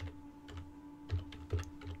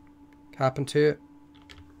 Carpenter.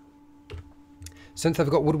 Since they've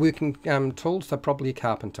got woodworking tools, they're probably a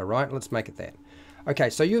carpenter, right? Let's make it that.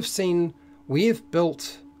 Okay, so you've seen we've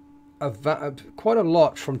built quite a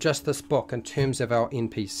lot from just this book in terms of our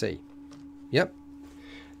NPC. Yep.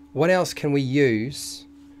 What else can we use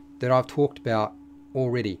that I've talked about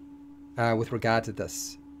already with regard to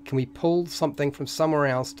this? Can we pull something from somewhere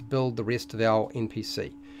else to build the rest of our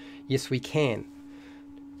NPC? Yes, we can.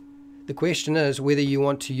 The question is whether you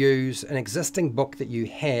want to use an existing book that you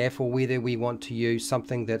have, or whether we want to use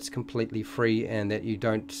something that's completely free and that you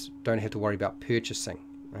don't have to worry about purchasing.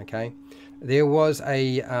 Okay, there was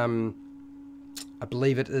a I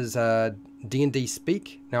believe it is D&D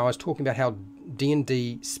Speak. Now I was talking about how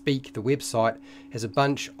D&D Speak, the website, has a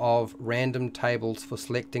bunch of random tables for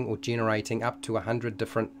selecting or generating up to 100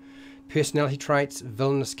 different personality traits,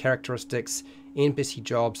 villainous characteristics, NPC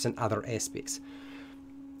jobs, and other aspects.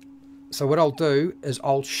 So what I'll do is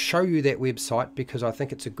I'll show you that website because I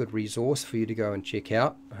think it's a good resource for you to go and check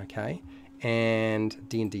out. Okay, and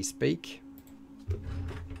D&D Speak.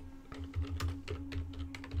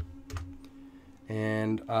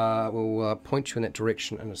 And we'll point you in that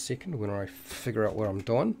direction in a second when I figure out what I'm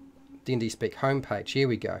doing. D&D Speak homepage. Here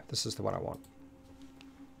we go. This is the one I want.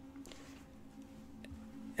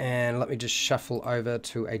 And let me just shuffle over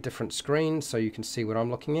to a different screen so you can see what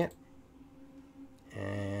I'm looking at.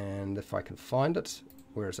 And if I can find it,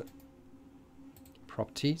 where is it?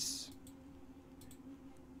 Properties.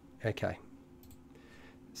 Okay.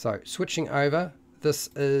 So switching over, this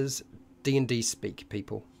is D&D Speak,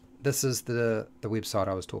 people. This is the website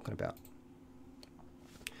I was talking about.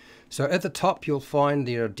 So at the top you'll find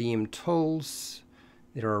there are DM tools,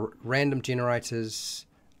 there are random generators,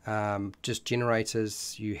 just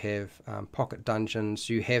generators, you have pocket dungeons,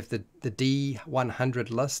 you have the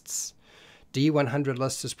D100 lists. D100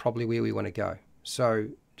 lists is probably where we want to go. So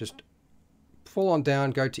just fall on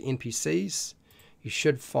down, go to NPCs, you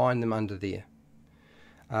should find them under there.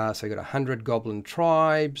 So you've got 100 goblin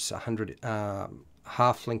tribes, 100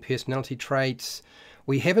 halfling personality traits.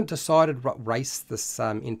 We haven't decided what race this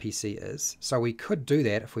NPC is, so we could do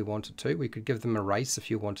that if we wanted to. We could give them a race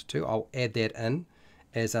if you wanted to. I'll add that in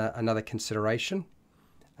as another consideration.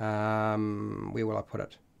 Where will I put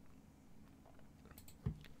it?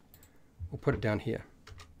 We'll put it down here.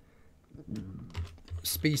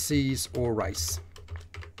 Species or race.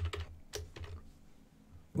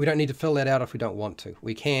 We don't need to fill that out if we don't want to.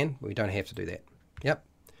 We can, but we don't have to do that. Yep.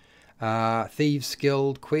 Thieves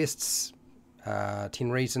Guild quests, 10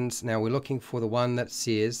 reasons. Now we're looking for the one that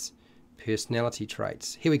says personality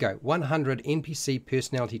traits. Here we go, 100 NPC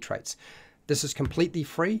personality traits. This is completely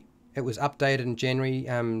free. It was updated in January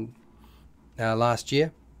last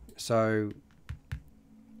year, so,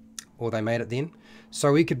 or they made it then.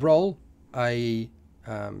 So we could roll a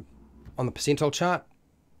on the percentile chart,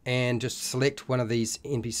 and just select one of these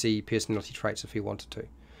NPC personality traits if we wanted to.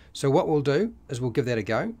 So what we'll do is we'll give that a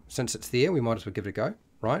go. Since it's there, we might as well give it a go,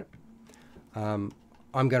 right? I'm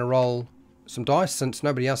going to roll some dice since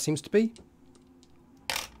nobody else seems to be.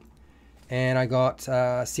 And I got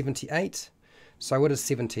 78. So what does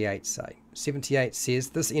 78 say? 78 says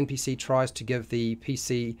this NPC tries to give the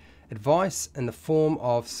PC advice in the form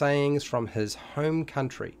of sayings from his home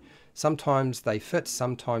country. Sometimes they fit,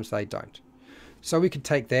 sometimes they don't. So we could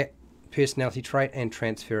take that personality trait and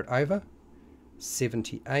transfer it over.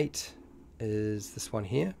 78 is this one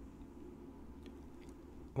here.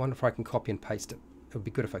 I wonder if I can copy and paste it. It would be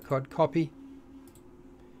good if I could. Copy.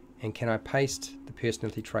 And can I paste the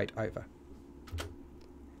personality trait over?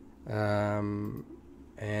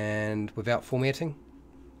 And without formatting.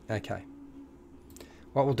 Okay.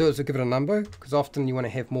 What we'll do is we'll give it a number, because often you want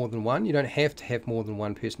to have more than one. You don't have to have more than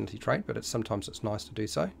one personality trait, but sometimes it's nice to do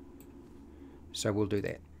so. So we'll do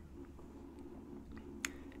that.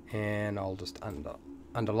 And I'll just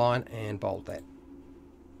underline and bold that.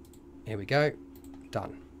 There we go.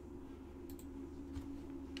 Done.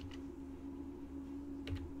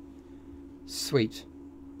 Sweet.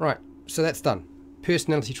 Right, so that's done.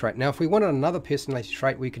 Personality trait. Now if we wanted another personality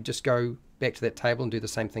trait, we could just go back to that table and do the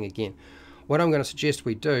same thing again. What I'm going to suggest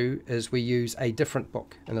we do is we use a different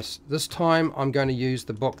book. And this time I'm going to use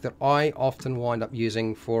the book that I often wind up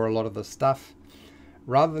using for a lot of this stuff.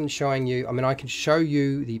 Rather than showing you, I mean, I can show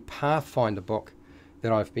you the Pathfinder book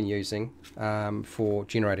that I've been using for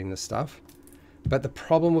generating this stuff. But the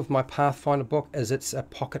problem with my Pathfinder book is it's a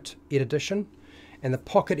pocket edition. And the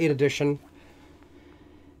pocket edition,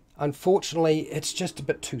 unfortunately, it's just a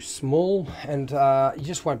bit too small, and you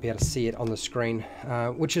just won't be able to see it on the screen,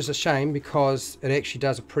 which is a shame because it actually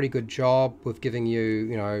does a pretty good job with giving you,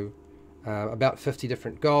 you know, about 50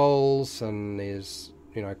 different goals, and there's,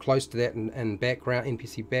 you know, close to that in background,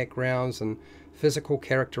 NPC backgrounds and physical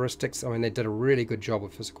characteristics. I mean, they did a really good job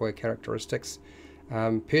with physical characteristics.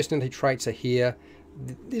 Personality traits are here.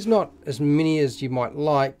 There's not as many as you might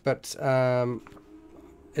like, but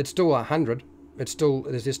it's still 100. There's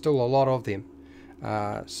still a lot of them.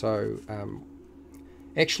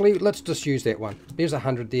 Actually, let's just use that one. There's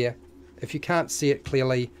 100 there. If you can't see it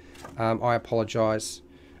clearly, I apologize.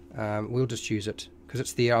 We'll just use it because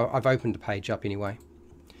it's there. I've opened the page up anyway.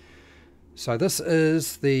 So this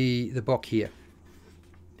is the book here,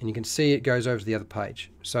 and you can see it goes over to the other page.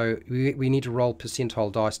 So we need to roll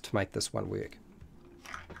percentile dice to make this one work.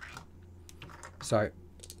 So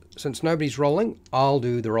since nobody's rolling, I'll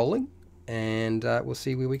do the rolling, and we'll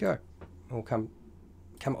see where we go. We'll come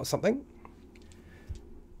up with something.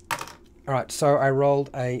 All right, so I rolled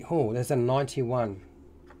there's a 91.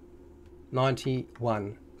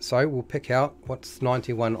 91. So we'll pick out what's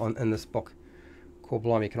 91 in this book. Cool,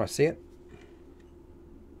 blimey, can I see it?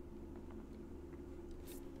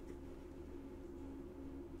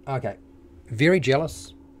 Okay, very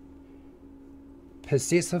jealous,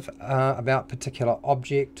 possessive about particular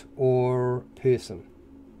object or person,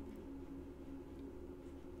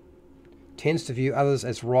 tends to view others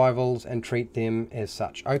as rivals and treat them as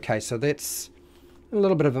such. Okay, so that's a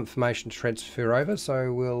little bit of information to transfer over,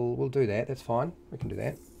 so we'll do that. That's fine, we can do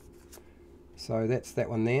that. So that's that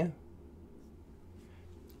one there.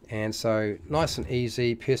 And so nice and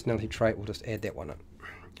easy, personality trait, we'll just add that one in.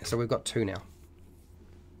 So we've got two now.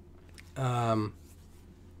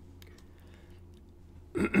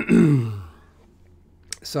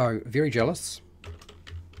 So very jealous.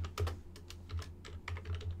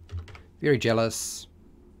 Very jealous.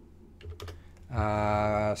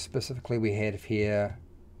 Specifically we have here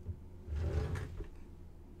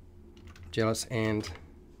jealous and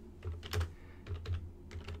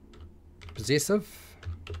possessive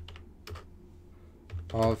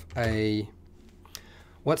of a,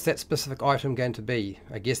 what's that specific item going to be?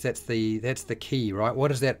 I guess that's the key, right?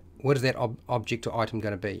 What is that object or item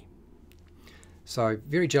going to be? So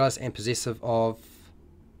very jealous and possessive of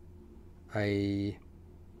a,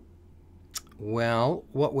 well,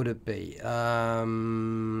 what would it be?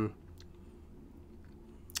 Of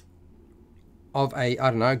a, I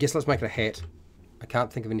don't know, I guess let's make it a hat. I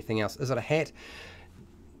can't think of anything else. Is it a hat?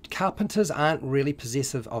 Carpenters aren't really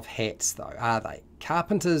possessive of hats though, are they?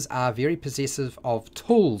 Carpenters are very possessive of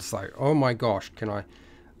tools though. Oh my gosh, can I,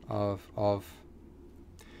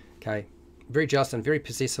 okay, very jealous and very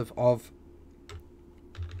possessive of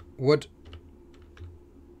woodworker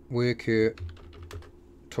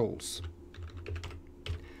tools.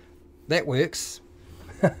 That works.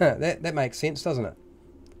 that makes sense, doesn't it?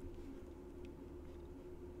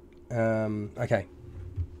 Okay.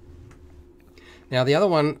 Now the other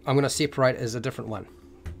one I'm going to separate is a different one.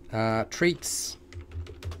 Treats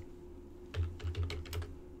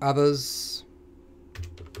others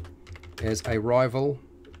as a rival.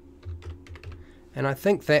 And I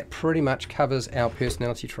think that pretty much covers our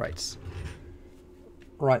personality traits.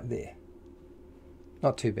 Right there.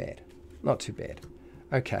 Not too bad. Not too bad.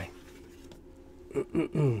 Okay.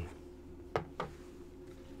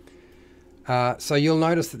 So you'll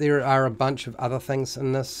notice that there are a bunch of other things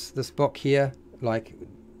in this book here. Like,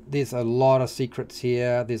 there's a lot of secrets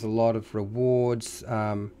here. There's a lot of rewards.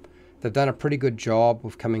 They've done a pretty good job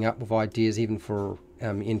of coming up with ideas even for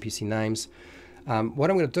NPC names. What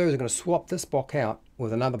I'm going to do is I'm going to swap this book out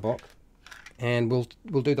with another book, and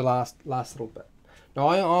we'll do the last little bit. Now,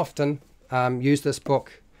 I often use this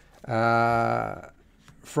book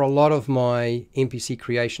for a lot of my NPC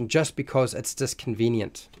creation just because it's just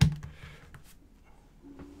convenient.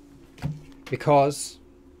 Because,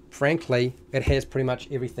 frankly, it has pretty much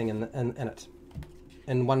everything in it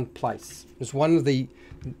in one place. It's one of the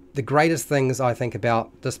greatest things I think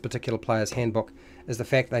about this particular player's handbook is the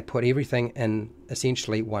fact they put everything in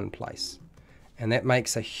essentially one place. And that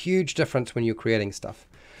makes a huge difference when you're creating stuff.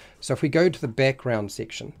 So if we go to the background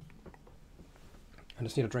section, I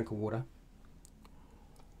just need a drink of water.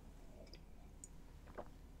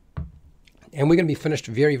 And we're going to be finished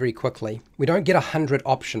very, very quickly. We don't get 100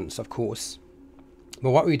 options, of course.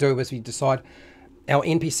 But what we do is we decide our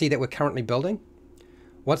NPC that we're currently building,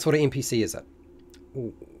 what sort of NPC is it?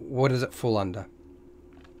 What does it fall under?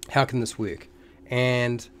 How can this work?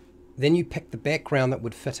 And then you pick the background that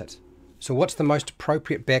would fit it. So what's the most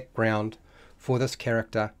appropriate background for this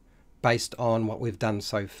character based on what we've done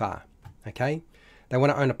so far? Okay? They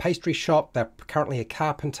want to own a pastry shop. They're currently a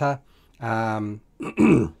carpenter. They're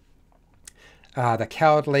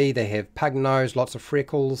cowardly. They have pug nose, lots of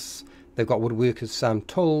freckles. They've got woodworkers'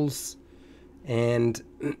 tools. And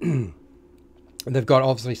they've got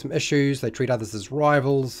obviously some issues. They treat others as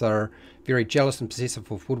rivals. They're very jealous and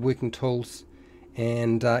possessive of woodworking tools.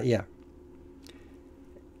 And yeah,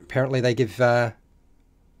 apparently they give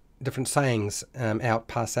different sayings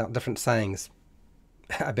pass out different sayings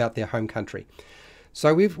about their home country.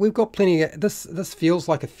 So we've got plenty. This feels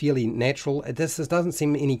like a fairly natural. This doesn't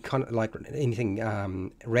seem any kind of like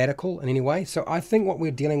anything radical in any way. So I think what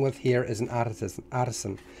we're dealing with here is an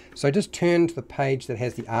artisan. So just turn to the page that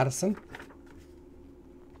has the artisan,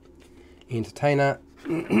 entertainer,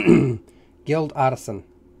 guild artisan.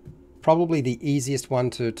 Probably the easiest one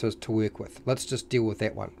to work with. Let's just deal with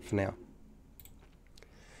that one for now.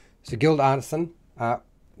 So guild artisan,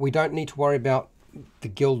 we don't need to worry about the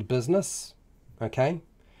guild business. Okay,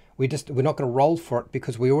 we're not going to roll for it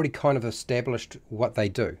because we already kind of established what they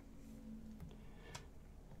do.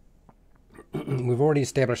 We've already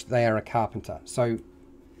established they are a carpenter. So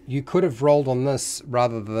you could have rolled on this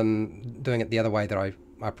rather than doing it the other way that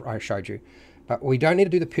I showed you. But we don't need to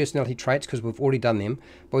do the personality traits because we've already done them.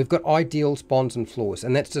 But we've got ideals, bonds, and flaws,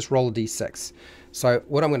 and that's just roll a d6. So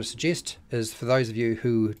what I'm going to suggest is for those of you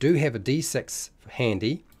who do have a d6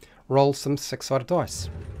 handy, roll some 6-sided dice.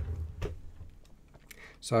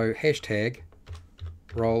 So hashtag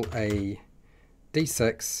roll a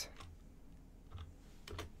d6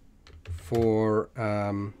 for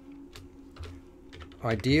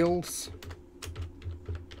ideals,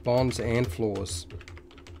 bonds, and flaws.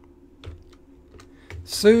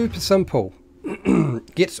 Super simple.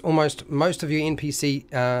 Gets almost most of your NPC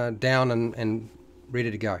down and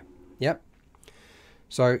ready to go. Yep.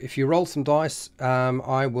 So if you roll some dice,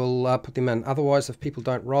 I will put them in. Otherwise, if people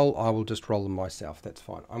don't roll, I will just roll them myself. That's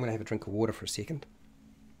fine. I'm going to have a drink of water for a second.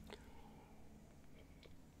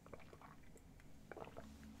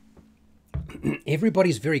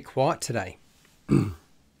 Everybody's very quiet today. I'm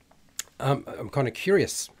kind of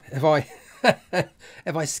curious. Have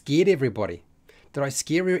I scared everybody? Did I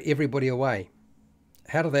scare everybody away?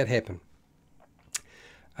 How did that happen?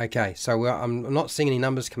 Okay, so I'm not seeing any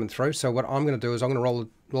numbers coming through, so what I'm going to do is I'm going to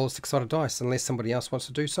roll a 6-sided dice, unless somebody else wants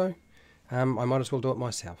to do so. I might as well do it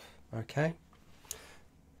myself. Okay.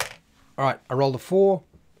 All right, I rolled a 4.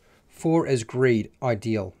 4 is greed,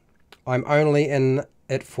 ideal. I'm only in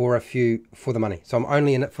it for the money. So I'm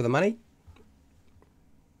only in it for the money.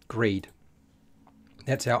 Greed.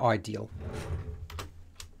 That's our ideal.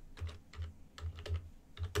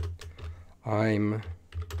 I'm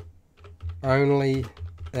only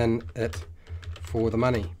in it for the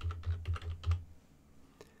money.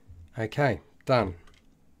 Okay, done.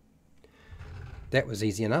 That was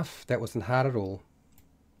easy enough. That wasn't hard at all.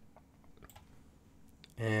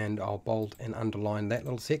 And I'll bold and underline that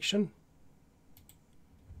little section.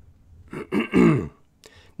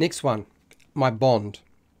 Next one, my bond.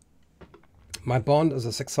 My bond is a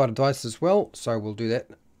 6-sided dice as well, so we'll do that.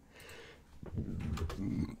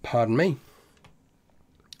 Pardon me.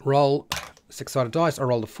 Roll 6-sided dice. I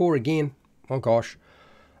rolled a 4 again. Oh gosh.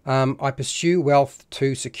 I pursue wealth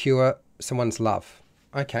to secure someone's love.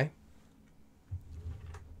 Okay.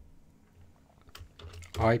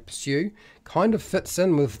 I pursue kind of fits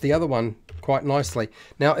in with the other one quite nicely.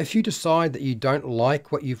 Now, if you decide that you don't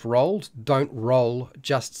like what you've rolled, don't roll,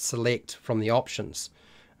 just select from the options.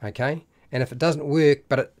 Okay. And if it doesn't work,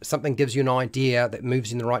 but something gives you an idea that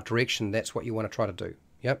moves in the right direction, that's what you want to try to do.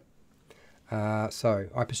 Yep. So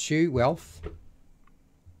I pursue wealth.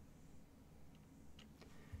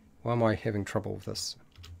 Why am I having trouble with this?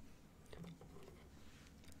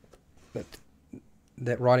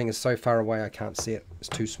 That writing is so far away I can't see it. It's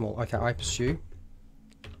too small. Okay, I pursue.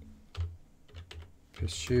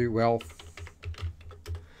 Pursue wealth.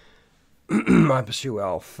 I pursue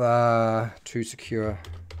wealth to secure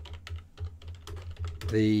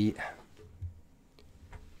the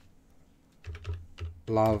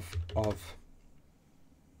love of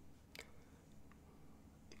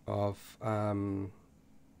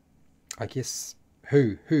I guess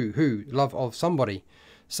who love of somebody.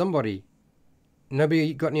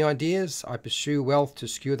 Nobody got any ideas? I pursue wealth to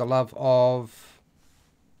secure the love of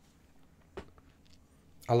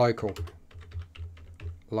a local.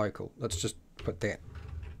 Let's just put that.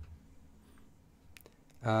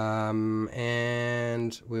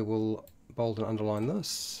 And we will bold and underline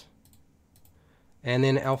this. And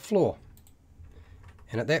then our floor.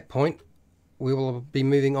 And at that point, we will be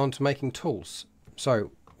moving on to making tools.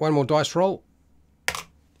 So, one more dice roll.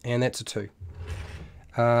 And that's a 2.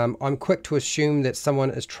 I'm quick to assume that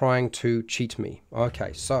someone is trying to cheat me.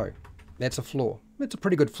 Okay, so that's a floor. It's a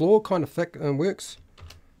pretty good floor, kind of thick and works.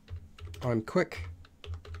 I'm quick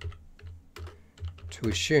to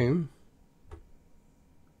assume.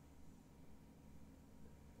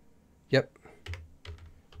 Yep.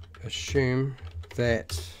 Assume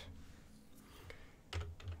that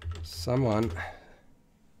someone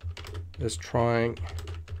is trying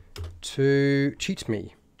to cheat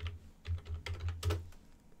me.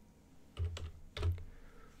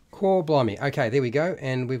 Core blimey. Okay, there we go,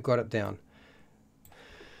 and we've got it down.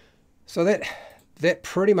 So that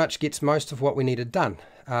pretty much gets most of what we needed done.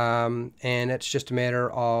 And it's just a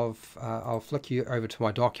matter of, I'll flick you over to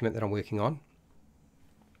my document that I'm working on.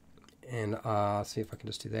 And see if I can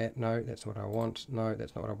just do that. No, that's not what I want. No,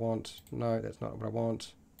 that's not what I want. No, that's not what I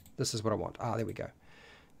want. This is what I want. There we go.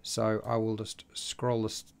 So I will just scroll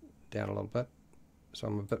this down a little bit so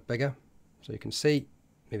I'm a bit bigger so you can see.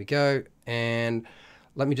 There we go. And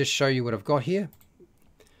let me just show you what I've got here.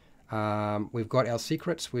 We've got our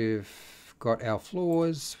secrets, we've got our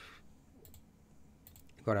flaws,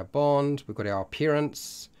 we've got our bond, we've got our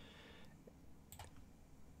appearance,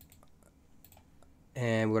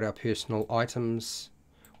 and we've got our personal items.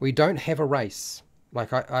 We don't have a race.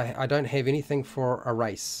 Like I don't have anything for a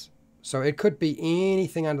race. So it could be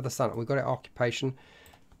anything under the sun. We've got our occupation.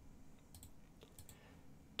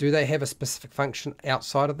 Do they have a specific function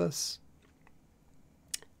outside of this?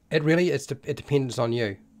 It really it depends on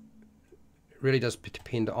you. It really does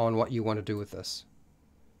depend on what you want to do with this.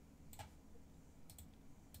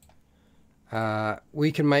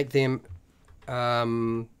 We can make them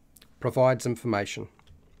provides information.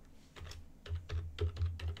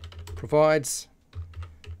 Provides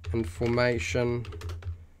information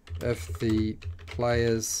if the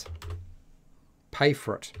players pay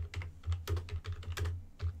for it.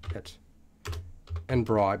 And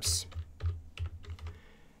bribes.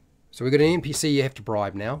 So we've got an NPC you have to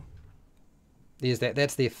bribe now. There's that.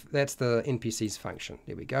 That's the NPC's function.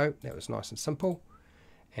 There we go. That was nice and simple.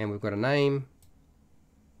 And we've got a name,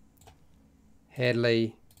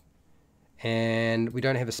 Hadley, and we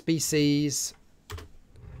don't have a species.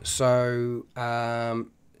 So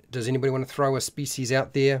does anybody want to throw a species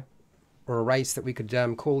out there or a race that we could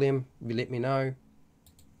call them? You let me know,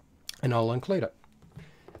 and I'll include it.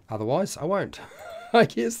 Otherwise, I won't. I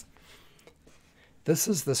guess. This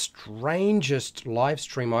is the strangest live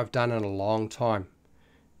stream I've done in a long time.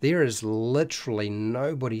 There is literally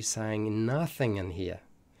nobody saying nothing in here.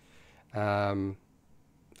 I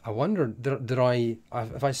wonder,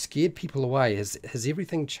 if I scared people away, has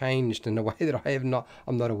everything changed in a way that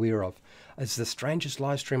I'm not aware of? It's the strangest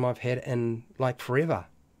live stream I've had in like forever.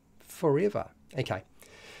 Okay,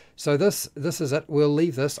 so this is it. We'll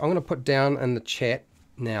leave this. I'm going to put down in the chat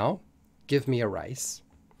now, give me a race.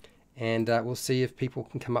 And we'll see if people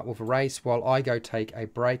can come up with a race while I go take a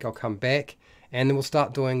break. I'll come back and then we'll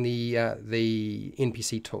start doing the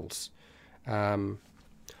NPC tools.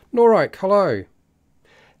 Noroke, hello.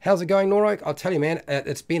 How's it going, Noroke? I'll tell you, man,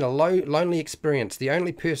 it's been a lonely experience. The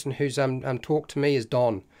only person who's talked to me is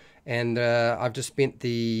Don, and I've just spent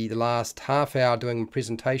the last half hour doing a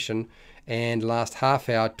presentation and the last half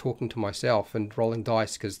hour talking to myself and rolling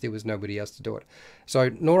dice because there was nobody else to do it. So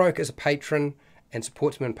Noroak is a patron and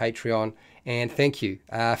supports me on Patreon, and thank you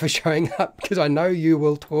for showing up, because I know you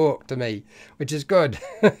will talk to me, which is good.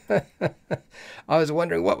 I was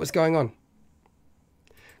wondering what was going on.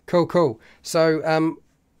 Cool. So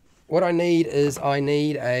what I need is I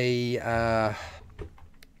need a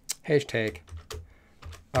hashtag.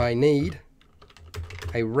 I need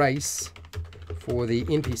a race for the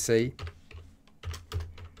NPC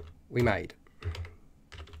we made.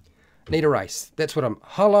 Need a race. That's what I'm...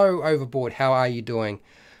 Hello, Overboard. How are you doing?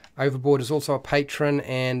 Overboard is also a patron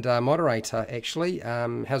and moderator, actually.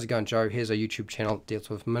 How's it going, Joe? Here's a YouTube channel that deals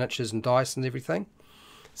with miniatures and dice and everything.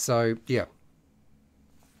 So, yeah.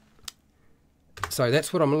 So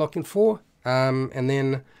that's what I'm looking for. And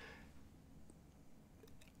then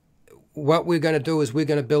what we're going to do is we're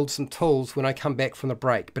going to build some tools when I come back from the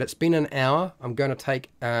break. But it's been an hour. I'm going to take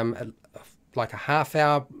like a half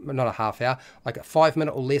hour, not a half hour, like a 5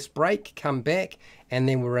 minute or less break, come back, and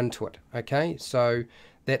then we're into it. Okay, so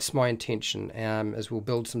that's my intention, is we'll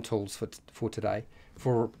build some tools for today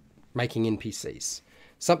for making NPCs.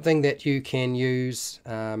 Something that you can use,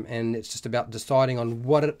 and it's just about deciding on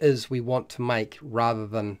what it is we want to make rather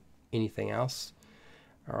than anything else.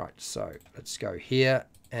 All right, so let's go here,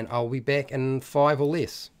 and I'll be back in 5 or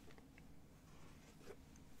less.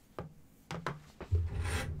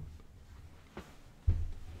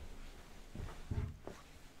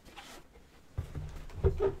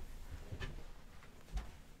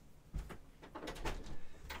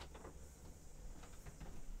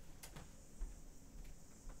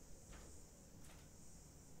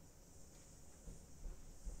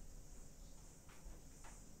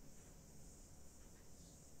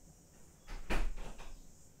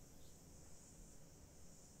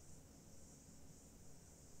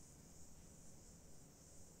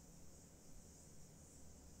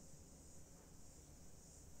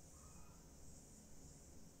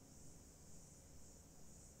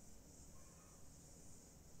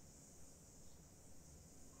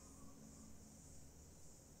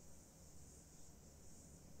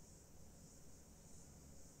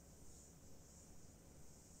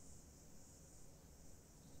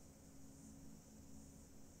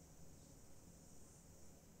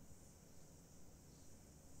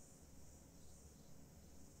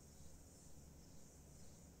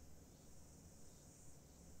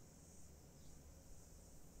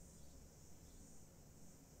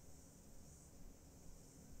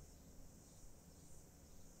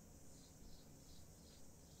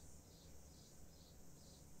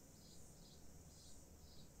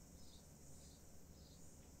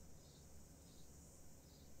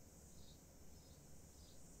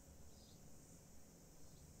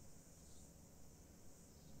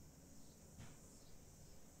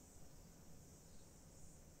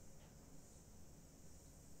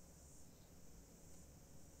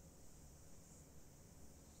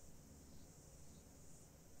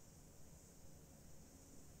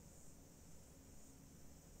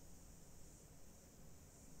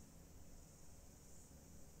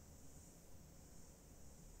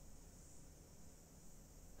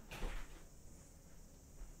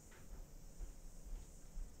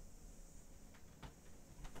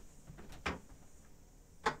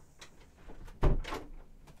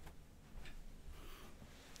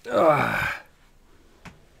 Ugh.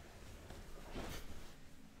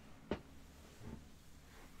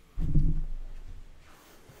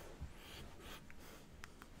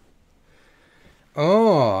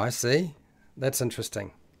 Oh, I see. That's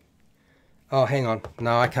interesting. Oh, hang on.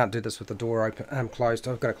 No, I can't do this with the door open. Closed.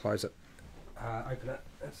 I've got to close it. Open it.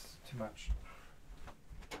 That's too much.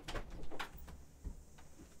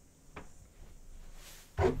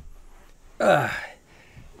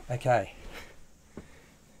 Okay.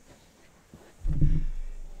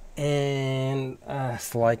 And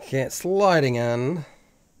it's like it's sliding in.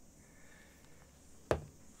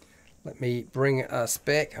 Let me bring us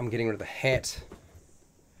back. I'm getting rid of the hat.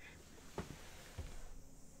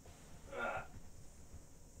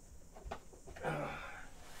 I'm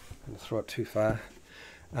going to throw it too far.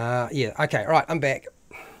 Yeah, okay, right, I'm back.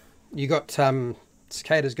 You got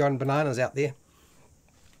cicadas going bananas out there.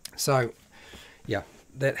 So, yeah,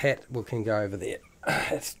 that hat can go over there.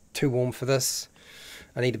 It's too warm for this.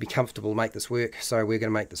 I need to be comfortable to make this work, so we're going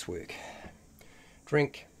to make this work.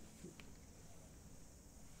 Drink.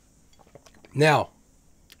 Now,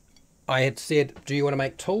 I had said, do you want to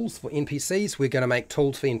make tools for NPCs? We're going to make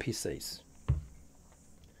tools for NPCs.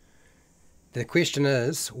 The question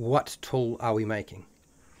is, what tool are we making?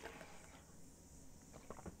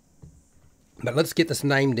 But let's get this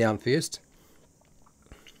name down first.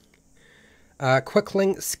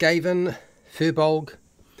 Quickling, Skaven, Furbolg.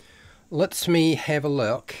 Let me have a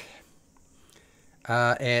look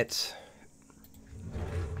at...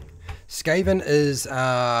 Skaven is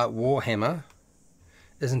Warhammer,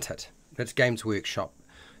 isn't it? It's Games Workshop.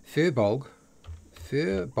 Furbolg,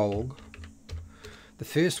 the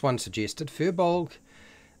first one suggested. Furbolg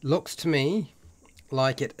looks to me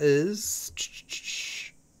like it is...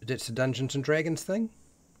 It's a Dungeons and Dragons thing.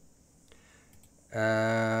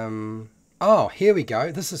 Oh, here we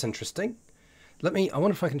go. This is interesting. I wonder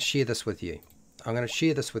if I can share this with you. I'm going to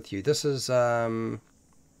share this with you. This is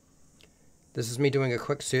me doing a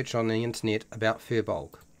quick search on the internet about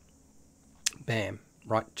Furbolg. Bam.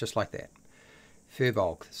 Right, just like that.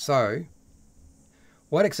 Furbolg. So,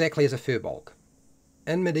 what exactly is a Furbolg?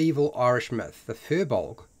 In medieval Irish myth, the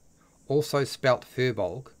Furbolg, also spelt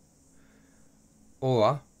Furbolg,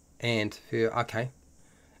 are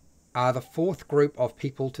the fourth group of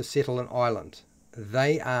people to settle an island.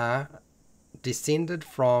 They are descended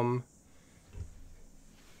from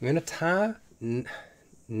Minotaur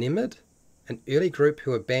Nemid, an early group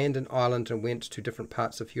who abandoned Ireland and went to different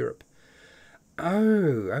parts of Europe.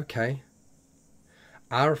 Oh, okay.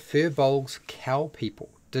 Are Furbolgs cow people?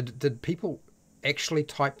 Did people actually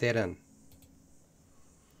type that in?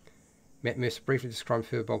 Matt Mercer briefly described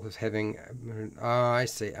Furbolg as having... Oh, I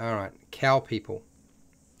see. All right. Cow people.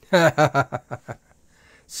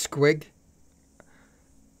 Squig.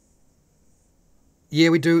 Yeah,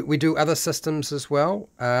 we do other systems as well.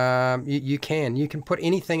 You can put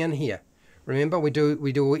anything in here. Remember, we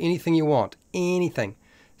do anything you want. Anything.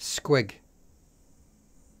 Squig.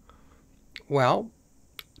 Well,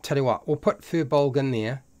 tell you what, we'll put Furbolg in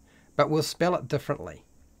there, but we'll spell it differently.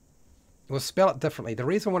 We'll spell it differently. The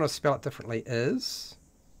reason I want to spell it differently is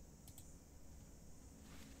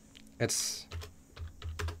it's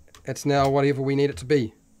now whatever we need it to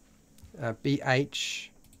be.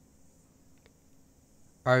 B-H-O-L-G.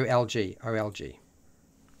 O-L-G.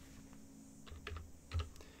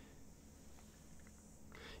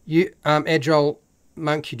 You, Agile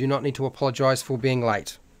Monk, you do not need to apologize for being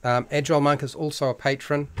late. Agile Monk is also a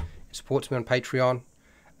patron. He supports me on Patreon,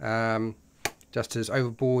 just as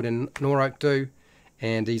Overboard and Noroak do,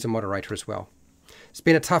 and he's a moderator as well. It's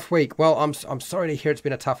been a tough week. Well, I'm sorry to hear it's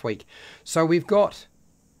been a tough week. So we've got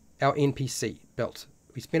our NPC built.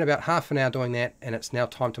 We spent about half an hour doing that, and it's now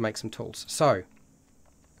time to make some tools. So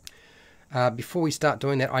before we start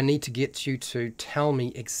doing that, I need to get you to tell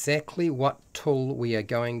me exactly what tool we are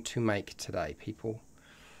going to make today, people.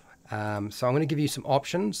 So I'm going to give you some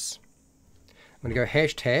options. I'm going to go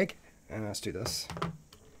hashtag, and let's do this.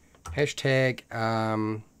 Hashtag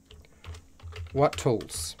what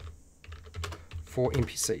tools for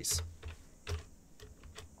NPCs.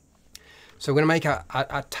 So we're going to make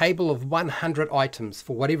a table of 100 items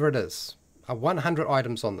for whatever it is. 100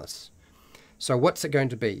 items on this. So what's it going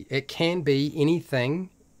to be? It can be anything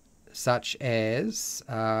such as,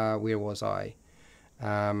 where was I?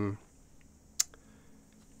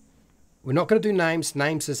 We're not going to do names.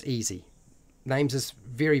 Names is easy. Names is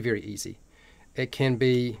very, very easy. It can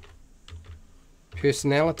be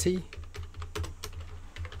personality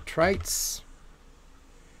traits.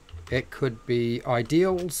 It could be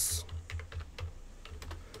ideals,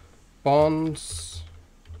 bonds,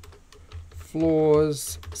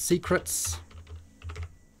 flaws, secrets,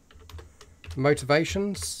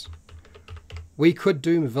 motivations. We could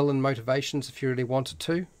do villain motivations if you really wanted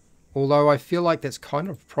to. Although I feel like that's kind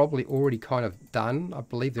of probably already kind of done. I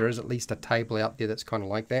believe there is at least a table out there that's kind of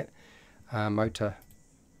like that.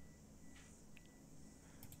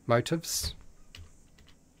 Motives.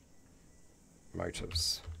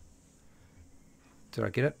 Did I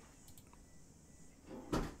get it?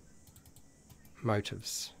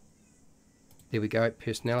 Motives. There we go.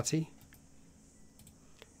 Personality.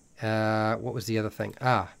 What was the other thing?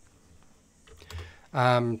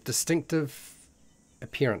 Distinctive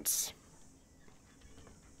appearance.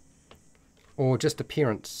 Or just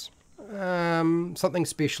appearance. Something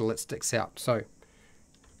special that sticks out. So,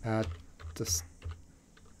 distinctive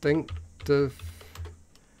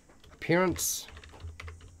appearance,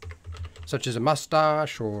 such as a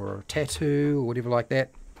mustache or a tattoo or whatever like that.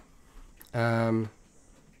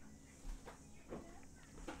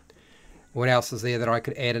 What else is there that I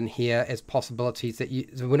could add in here as possibilities that you...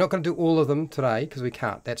 So we're not going to do all of them today because we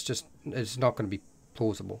can't. That's just... It's not going to be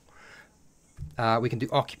plausible. We can do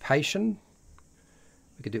occupation.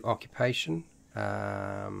 We could do occupation.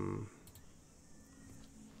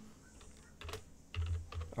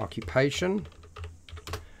 Occupation.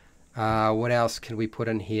 What else can we put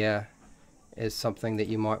in here? is something that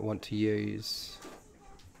you might want to use.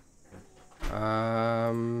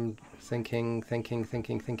 Thinking.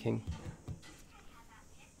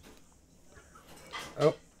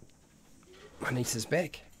 Oh, my niece is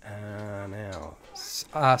back. Now,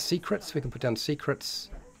 secrets. We can put down secrets.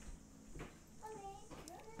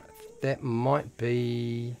 That might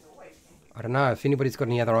be... I don't know if anybody's got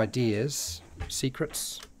any other ideas.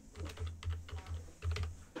 Secrets.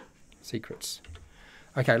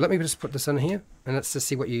 Okay, let me just put this in here, and let's just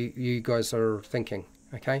see what you guys are thinking.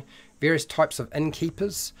 Okay, various types of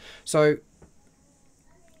innkeepers. So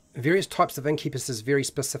various types of innkeepers is very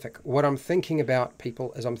specific. What I'm thinking about,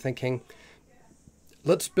 people, is I'm thinking,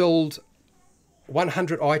 let's build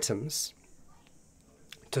 100 items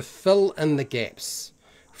to fill in the gaps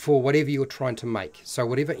for whatever you're trying to make. So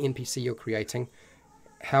whatever NPC you're creating,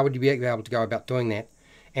 how would you be able to go about doing that?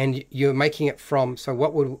 And you're making it from, so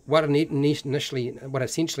what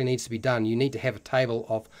essentially needs to be done, you need to have a table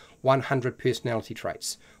of 100 personality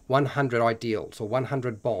traits, 100 ideals, or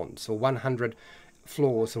 100 bonds, or 100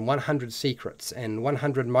 flaws, and 100 secrets, and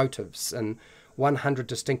 100 motives, and 100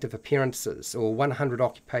 distinctive appearances, or 100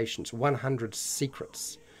 occupations, 100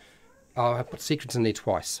 secrets. Oh, I put secrets in there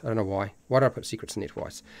twice. I don't know why. Why did I put secrets in there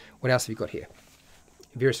twice? What else have you got here?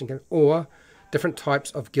 Various, or different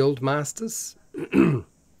types of guild masters.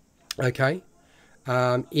 Okay.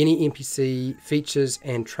 Any NPC features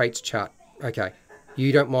and traits chart. Okay.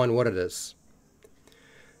 You don't mind what it is.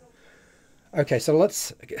 Okay, so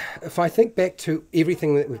let's, if I think back to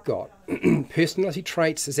everything that we've got, personality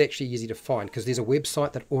traits is actually easy to find because there's a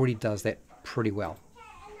website that already does that pretty well.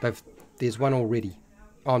 There's one already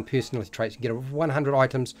on personality traits. You get 100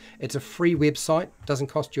 items. It's a free website. Doesn't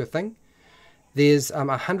cost you a thing. There's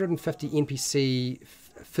 150 NPC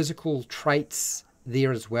physical traits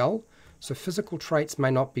there as well. So physical traits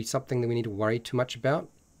may not be something that we need to worry too much about.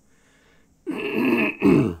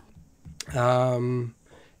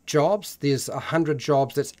 Jobs, there's 100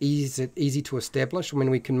 jobs that's easy to establish. I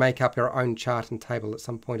mean, we can make up our own chart and table at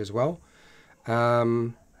some point as well.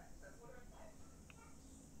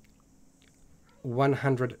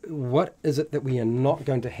 100, what is it that we are not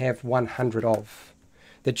going to have 100 of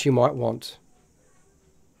that you might want?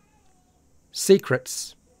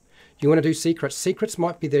 Secrets. You want to do secrets? Secrets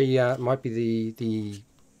might be the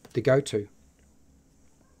go-to.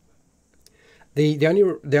 The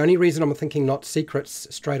only reason I'm thinking not secrets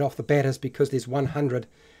straight off the bat is because there's 100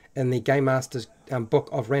 in the Game Master's book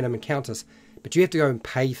of random encounters, but you have to go and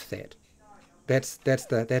pay for that. That's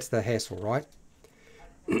the hassle, right?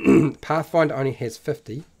 Pathfinder only has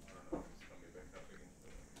 50,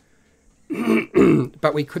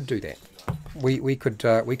 but we could do that. We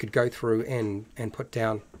could go through and put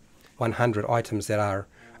down 100 items that are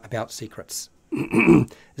about secrets.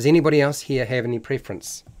 Does anybody else here have any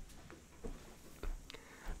preference?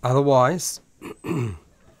 Otherwise,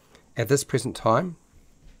 at this present time,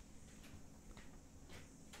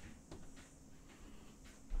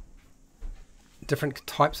 different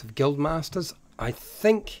types of guild masters. I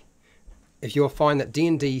think if you'll find that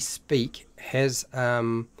D&D Speak has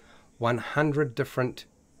 100 different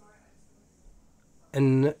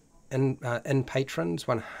in patrons,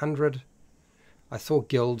 100. I saw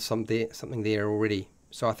guilds something there already,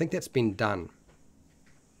 so I think that's been done.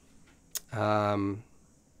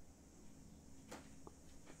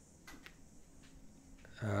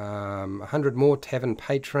 100 more tavern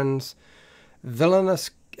patrons,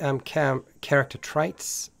 villainous character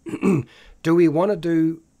traits. Do we want to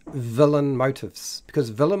do villain motives? Because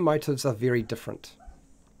villain motives are very different.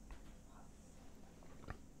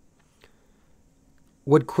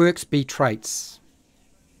 Would quirks be traits?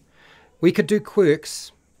 We could do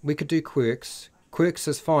quirks. Quirks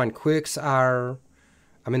is fine. Quirks are,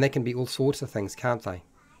 I mean, they can be all sorts of things, can't they?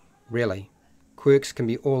 Really. Quirks can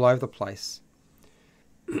be all over the place.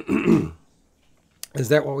 Is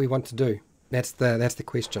that what we want to do? That's the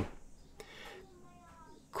question.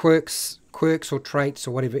 Quirks or traits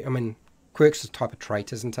or whatever. I mean, quirks is a type of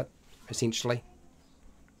trait, isn't it? Essentially.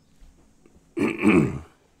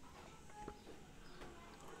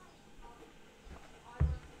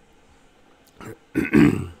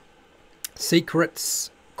 Secrets,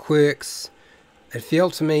 quirks. It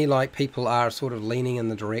feels to me like people are sort of leaning in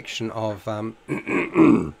the direction of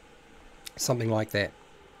something like that.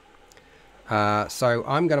 So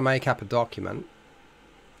I'm going to make up a document,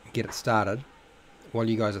 get it started, while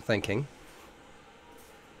you guys are thinking.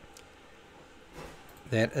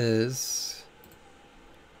 That is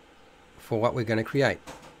for what we're going to create.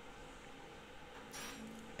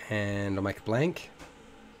 And I'll make a blank.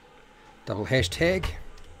 Double hashtag.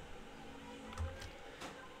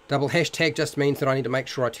 Double hashtag just means that I need to make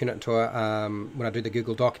sure I turn it into a, when I do the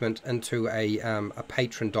Google document, into a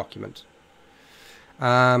patron document.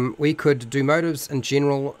 We could do motives in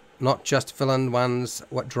general, not just villain ones,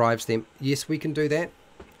 what drives them. Yes, we can do that.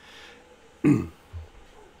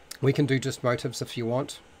 We can do just motives if you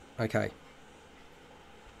want. Okay.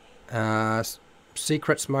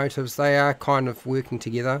 Secrets, motives, they are kind of working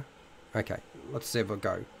together. Okay, let's have a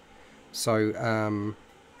go. So,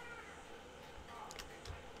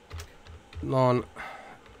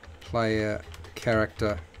 non-player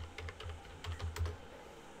character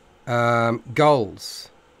goals.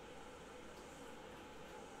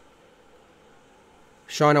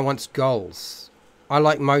 Shiner wants goals. I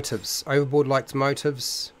like motives. Overboard likes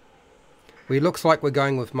motives. Looks like we're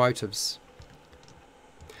going with motives.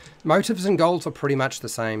 Motives and goals are pretty much the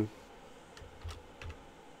same.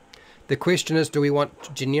 The question is, do we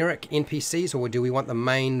want generic NPCs or do we want the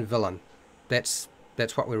main villain? That's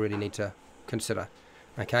what we really need to consider.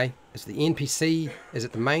 Okay, is the NPC, is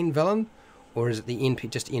it the main villain, or is it the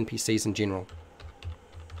just NPCs in general?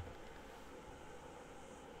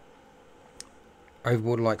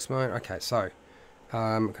 Overboard likes mine. Okay, so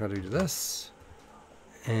can I do this?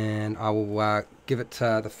 And I will give it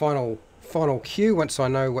the final cue once I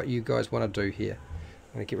know what you guys want to do here.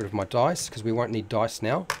 I'm going to get rid of my dice because we won't need dice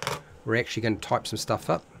now. We're actually going to type some stuff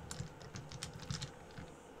up.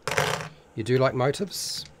 You do like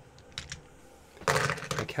motives?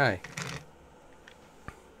 Okay.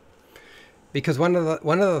 Because one of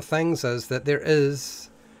the things is that there is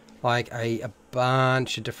like a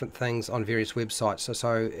bunch of different things on various websites.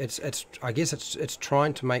 So it's I guess it's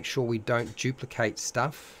trying to make sure we don't duplicate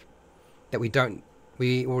stuff that we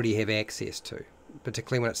already have access to,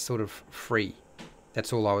 particularly when it's sort of free.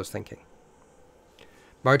 That's all I was thinking.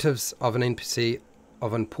 Motives of an NPC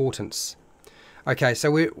of importance. Okay,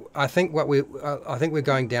 so I think we're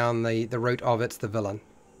going down the route of it's the villain.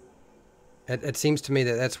 It seems to me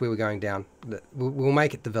that that's where we're going down. We'll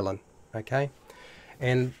make it the villain, okay?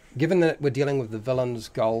 And given that we're dealing with the villain's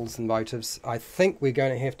goals and motives, I think we're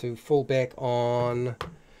going to have to fall back on...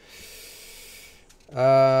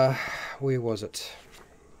 where was it?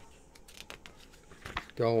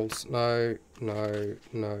 Goals. No.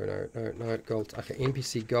 Goals. Okay,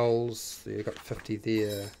 NPC goals. You've got 50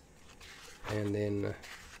 there. And then...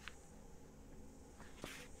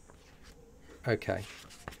 Okay.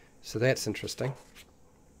 So that's interesting.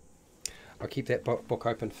 I'll keep that book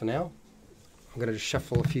open for now. I'm going to just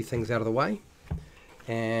shuffle a few things out of the way.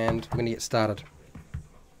 And we're going to get started.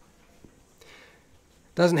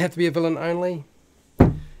 Doesn't have to be a villain only.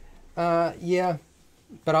 Yeah.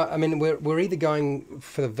 But I mean, we're either going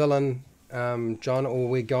for the villain, John, or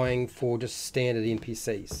we're going for just standard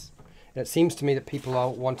NPCs. And it seems to me that people are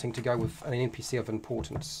wanting to go with an NPC of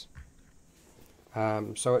importance.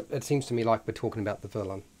 So it seems to me like we're talking about the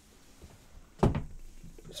villain,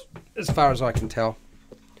 as far as I can tell.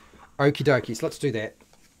 Okie dokies, let's do that.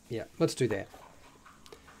 Yeah, let's do that.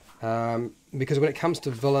 Because when it comes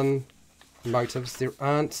to villain motives, there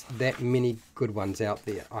aren't that many good ones out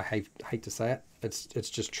there. I hate to say it. It's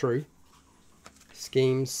just true.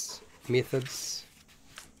 Schemes, methods,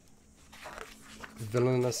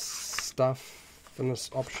 villainous stuff, villainous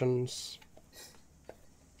options,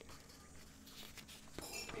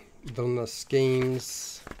 villainous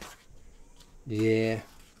schemes. Yeah.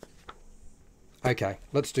 Okay,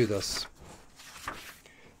 let's do this.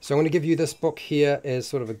 So I'm going to give you this book here as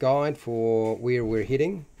sort of a guide for where we're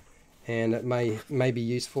heading, and it may be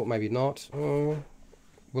useful, maybe not. Oh,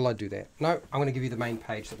 will I do that? No, I'm going to give you the main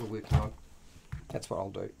page that we're working on. That's what I'll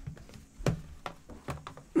do.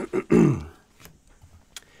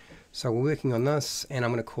 So we're working on this, and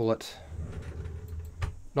I'm going to call it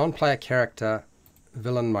non-player character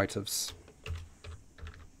villain motives.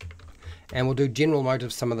 And we'll do general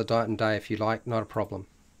motives some of the day if you like, not a problem.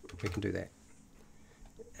 We can do that.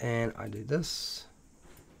 And I do this,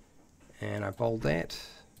 and I bold that,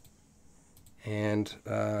 and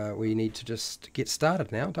we need to just get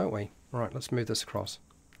started now, don't we? Right, let's move this across.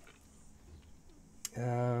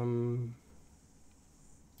 There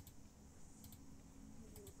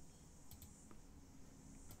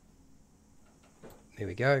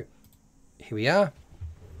we go. Here we are.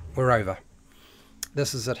 We're over.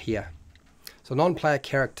 This is it here. So non-player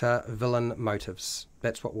character villain motives.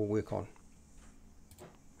 That's what we'll work on.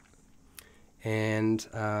 And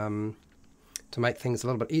to make things a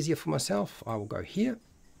little bit easier for myself, I will go here.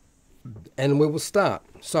 And we will start.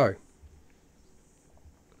 So,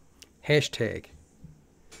 hashtag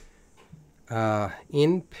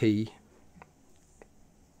NPC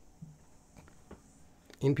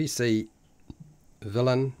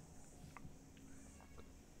villain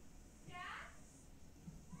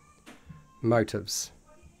motives.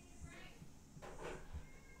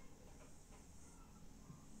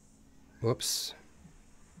 Whoops.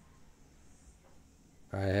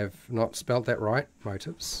 I have not spelled that right.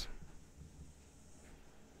 Motives.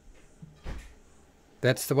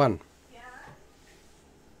 That's the one.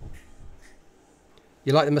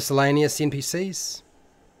 You like the miscellaneous NPCs?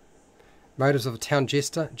 Motives of a town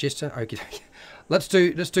jester. Okay. Let's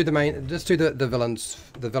do the main. Let's do the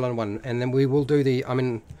villain one, and then we will do the. I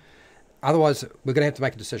mean, otherwise we're going to have to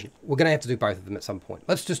make a decision. We're going to have to do both of them at some point.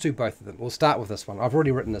 Let's just do both of them. We'll start with this one. I've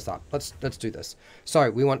already written this up. Let's do this. So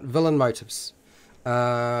we want villain motives.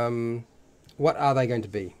 What are they going to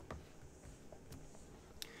be?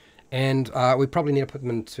 And we probably need to put them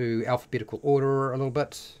into alphabetical order a little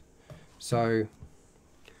bit. So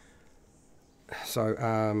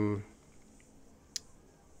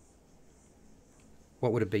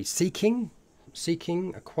what would it be? Seeking,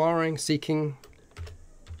 acquiring, seeking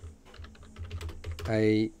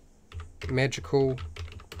a magical,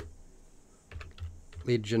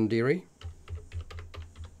 legendary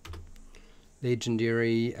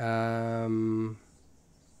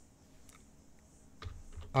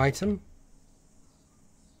item.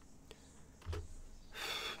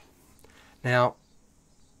 Now,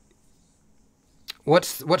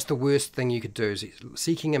 what's the worst thing you could do? Is it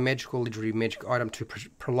seeking a magical, legendary magic item to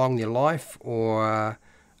prolong their life, or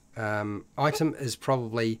item is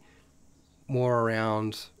probably more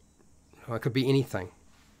around. Oh, it could be anything.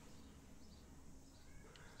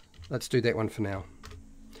 Let's do that one for now.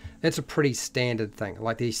 That's a pretty standard thing.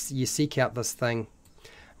 Like you seek out this thing.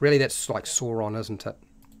 Really, that's like Sauron, isn't it?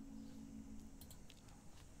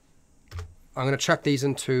 I'm going to chuck these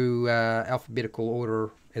into alphabetical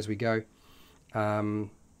order as we go. So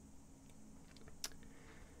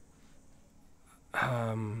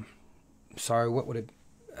what would it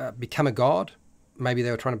become a god? Maybe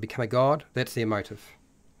they were trying to become a god. That's their motive.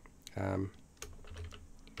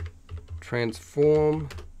 Transform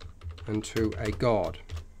into a god.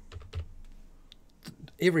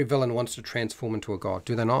 Every villain wants to transform into a god,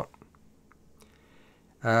 do they not?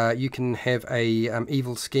 You can have a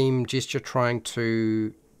evil scheme gesture trying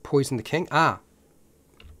to poison the king.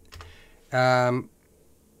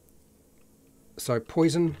 So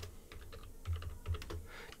poison.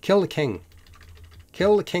 Kill the king.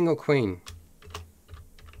 Kill the king or queen.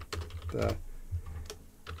 The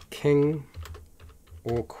king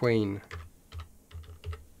or queen.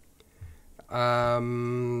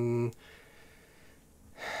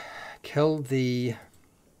 Kill the...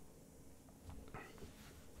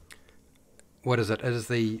 What is it?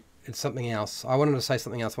 It's something else. I wanted to say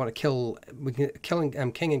something else. I want to kill...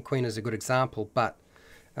 Killing king and queen is a good example, but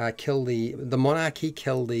kill the monarchy,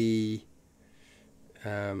 kill the...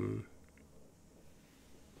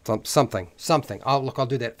 something. I'll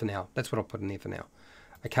do that for now. That's what I'll put in there for now.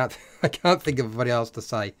 I can't think of what else to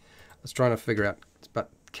say. I was trying to figure out,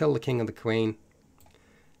 but kill the king and the queen.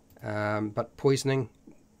 But poisoning,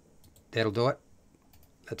 that'll do it.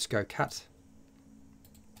 Let's go cut.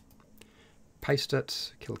 Paste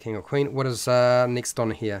it. Kill king or queen. What is next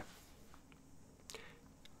on here?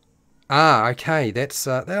 Okay. That's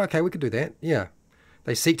okay. We could do that. Yeah.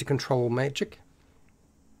 They seek to control magic.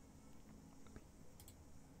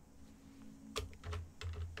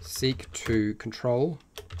 Seek to control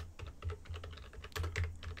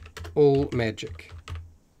all magic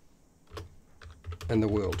in the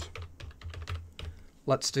world.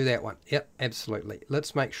 Let's do that one. Yep, absolutely.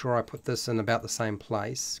 Let's make sure I put this in about the same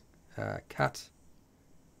place. Cut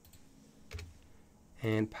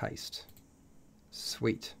and paste.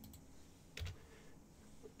 Sweet.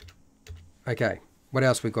 Okay, what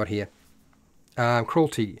else we've got here?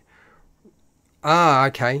 Cruelty.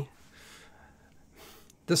 Okay.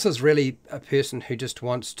 This is really a person who just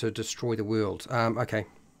wants to destroy the world. Okay.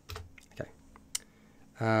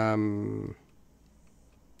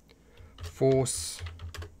 Force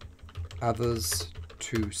others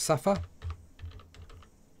to suffer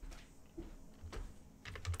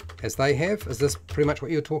as they have. Is this pretty much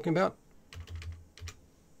what you're talking about?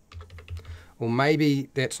 Or maybe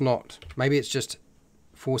that's not. Maybe it's just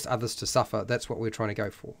force others to suffer. That's what we're trying to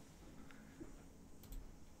go for.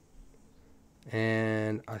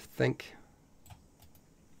 And I think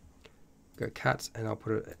go cut, and I'll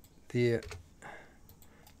put it there.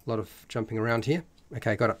 A lot of jumping around here.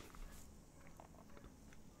 Okay, got it.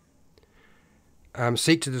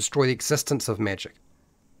 Seek to destroy the existence of magic.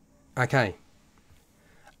 Okay.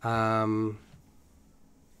 So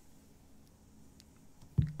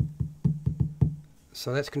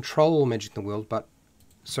that's control magic in the world, but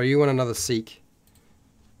so you want another seek.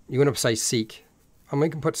 You want to say seek. We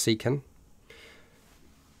can put seek in.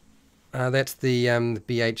 That's the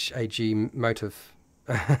BHAG motive.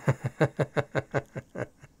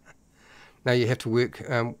 Now you have to work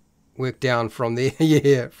down from there.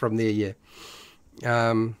 Yeah, from there.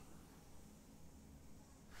 Yeah.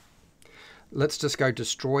 Let's just go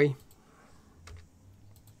destroy.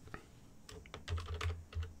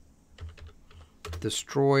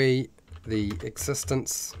 Destroy the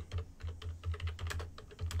existence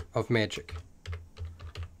of magic.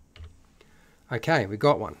 Okay, we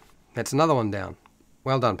got one. That's another one down.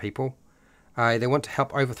 Well done, people. They want to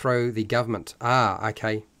help overthrow the government. Ah,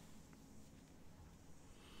 okay.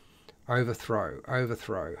 Overthrow.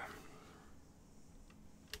 Overthrow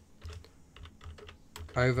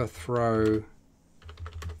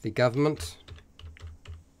the government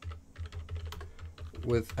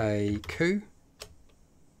with a coup.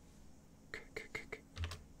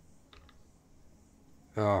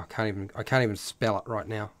 Oh, I can't even spell it right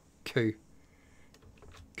now. Coup.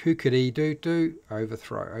 Cookity-doo-doo.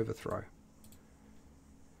 Overthrow.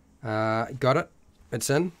 Got it. It's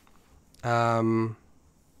in.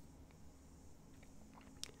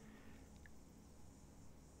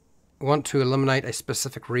 Want to eliminate a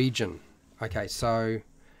specific region. Okay, so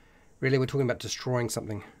really we're talking about destroying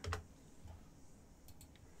something.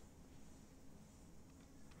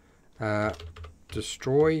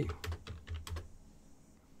 Destroy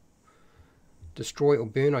or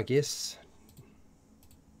burn, I guess.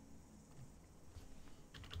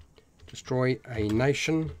 Destroy a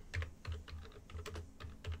nation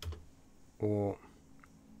or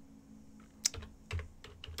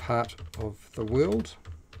part of the world.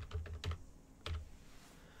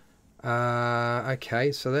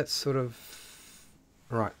 Okay, so that's sort of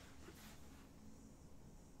right.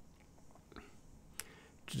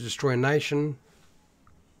 To destroy a nation.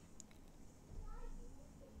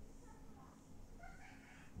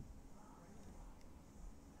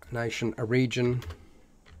 A region,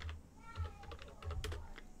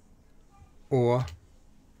 or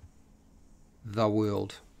the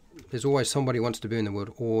world. There's always somebody who wants to burn the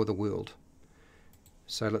world or the world.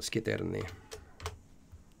 So let's get that in there.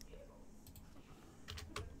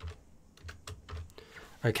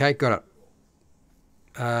 Okay, got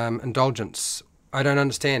it. Indulgence. I don't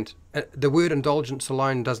understand. The word indulgence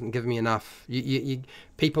alone doesn't give me enough.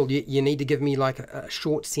 People, you need to give me like a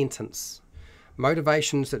short sentence.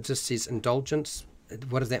 Motivations that just says indulgence,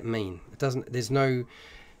 what does that mean? It doesn't, there's no,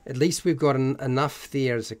 at least we've got enough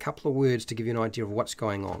there as a couple of words to give you an idea of what's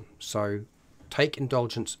going on. So take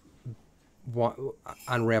indulgence,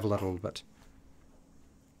 unravel it a little bit.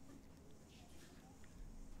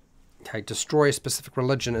 Okay, destroy a specific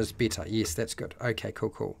religion is better. Yes, that's good. Okay,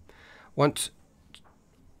 cool. Want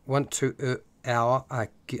to our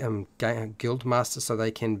guild master so they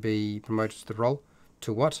can be promoted to the role.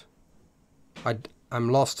 To what? I'm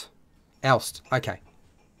lost. Oust. Okay.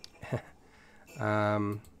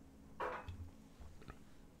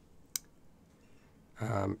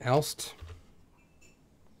 Oust.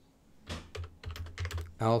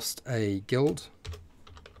 Oust a guild.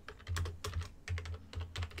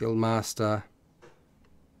 Guild master.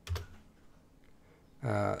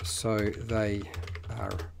 So they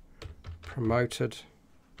are promoted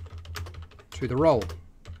to the role.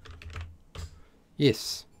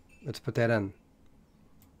 Yes. Let's put that in.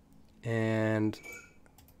 And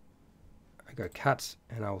I go cut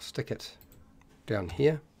and I'll stick it down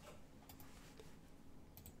here.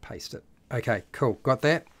 Paste it. Okay, cool. Got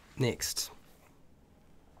that. Next.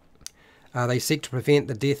 They seek to prevent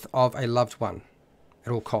the death of a loved one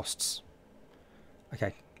at all costs.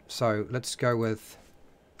 Okay, so let's go with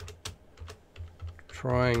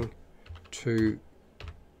trying to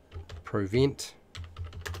prevent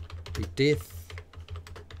the death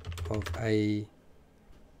of a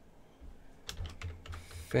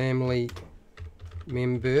family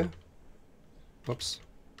member, whoops,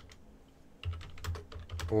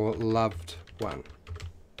 or loved one.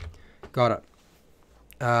 Got it.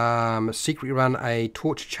 Secretly run a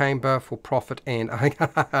torture chamber for profit and right.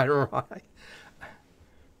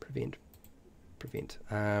 Prevent.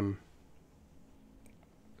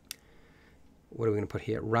 What are we going to put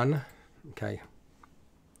here? Run. Okay.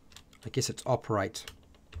 I guess it's operate.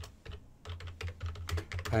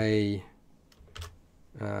 A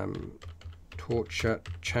torture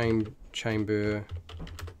chamber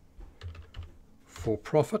for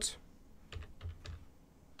profit.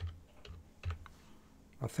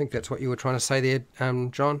 I think that's what you were trying to say there,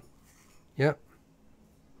 John. Yeah.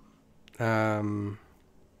 Want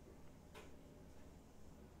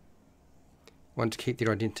to keep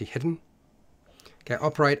their identity hidden. Okay,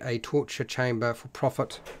 operate a torture chamber for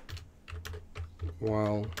profit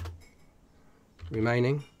while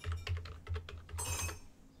remaining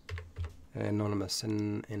Anonymous.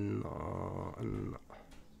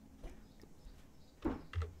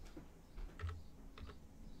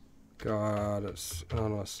 God, it's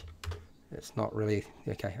anonymous. It's not really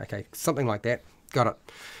okay. Something like that. Got it.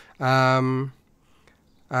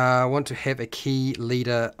 Want to have a key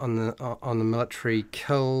leader on the military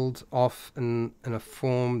killed off in a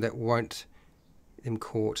form that won't them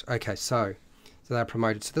caught. Okay, so they're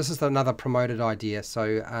promoted. So this is another promoted idea.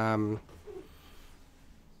 So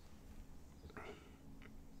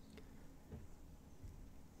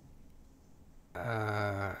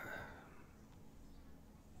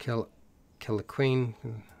kill the queen.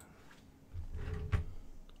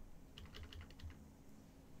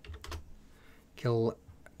 Kill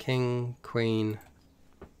king, queen.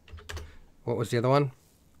 What was the other one?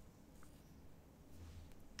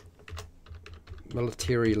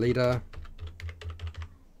 Military leader.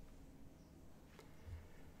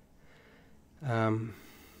 I'm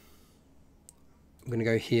going to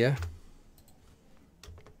go here.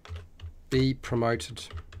 Be promoted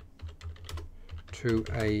to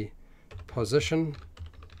a position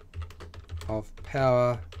of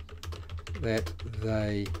power that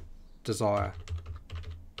they desire.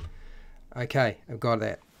 Okay, I've got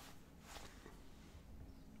that.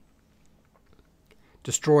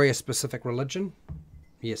 Destroy a specific religion.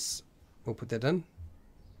 Yes, we'll put that in.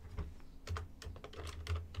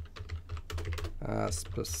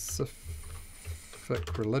 Specific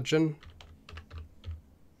religion.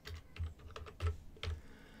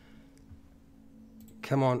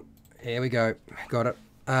 Come on, here we go. Got it.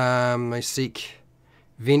 They seek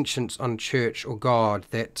vengeance on church or God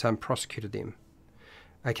that prosecuted them.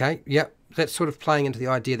 Okay, yep, that's sort of playing into the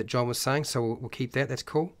idea that John was saying, so we'll keep that. That's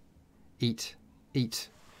cool. Eat.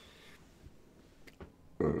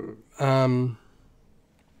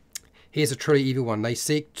 Here's a truly evil one. They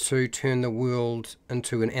seek to turn the world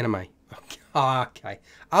into an anime. Okay,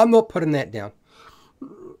 I'm not putting that down.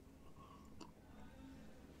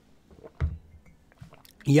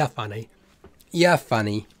 You're funny. You're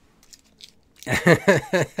funny.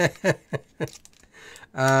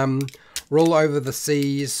 Rule over the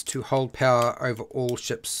seas to hold power over all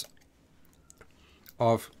ships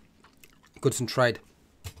of goods and trade.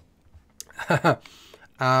 I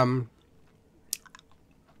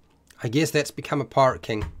guess that's become a pirate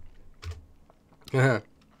king.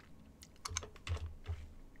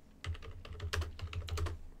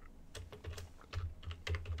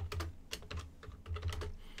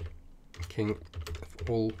 King of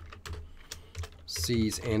all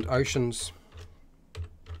seas and oceans.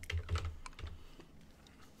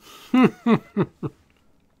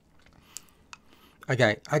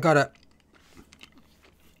 Okay, I got it.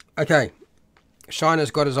 Okay,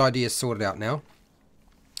 Shiner's got his ideas sorted out now.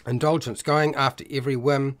 Indulgence, going after every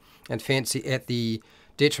whim and fancy at the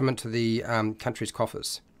detriment to the country's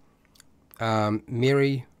coffers.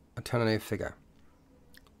 Merry alternative figure.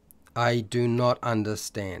 I do not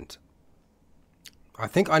understand. I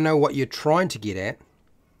think I know what you're trying to get at.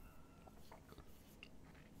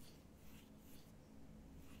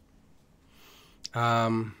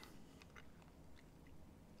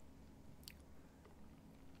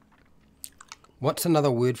 What's another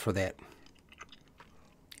word for that?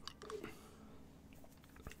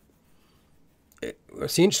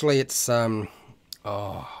 Essentially, it's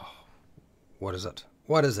oh, what is it?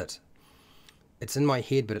 What is it? It's in my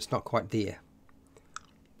head, but it's not quite there.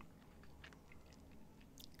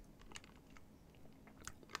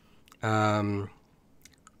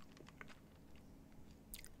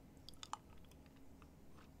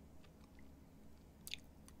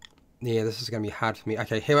 Yeah, this is going to be hard for me.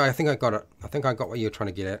 Okay, here, I think I got it. I think I got what you're trying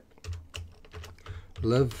to get at.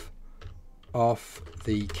 Live off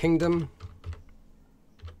the kingdom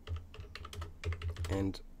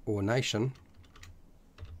and or nation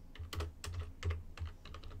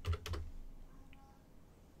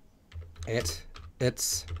at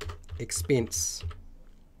its expense.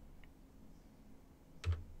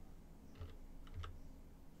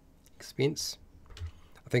 Expense?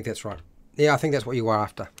 I think that's right. Yeah, I think that's what you were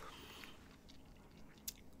after.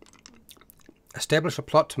 Establish a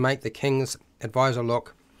plot to make the king's advisor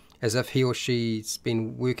look as if he or she's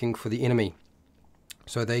been working for the enemy,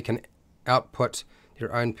 so they can output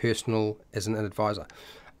their own personal as an advisor.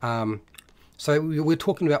 So we're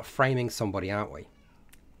talking about framing somebody, aren't we?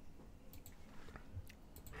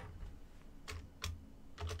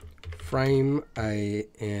 Frame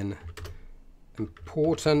an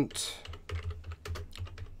important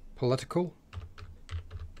political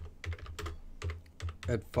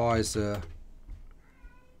advisor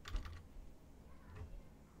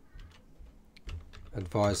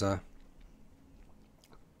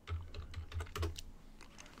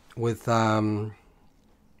with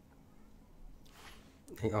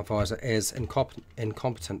advisor as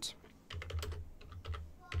incompetent.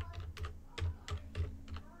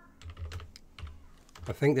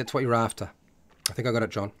 I think that's what you're after. I think I got it,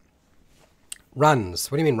 John.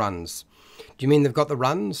 Runs. What do you mean runs? Do you mean they've got the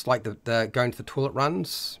runs, like the going to the toilet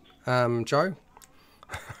runs, Joe?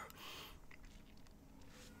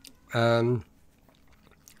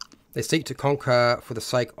 They seek to conquer for the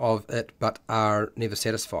sake of it, but are never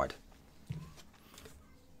satisfied.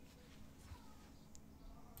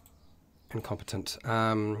 Incompetent.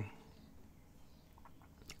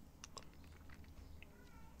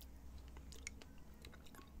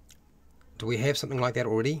 Do we have something like that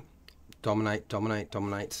already? Dominate, dominate,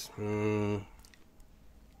 dominate.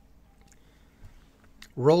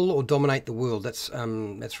 Rule or dominate the world. That's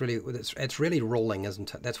really ruling,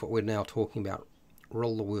 isn't it? That's what we're now talking about.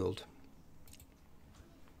 Rule the world.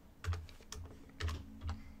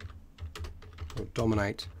 Or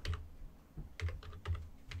dominate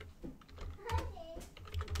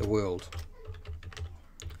the world.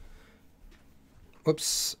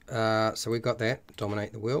 Whoops. So we got that.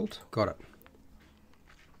 Dominate the world. Got it.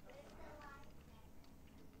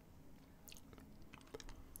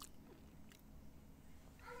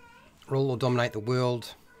 Rule or dominate the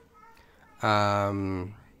world.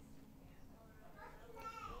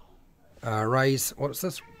 Raise, what's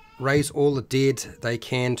this? Raise all the dead they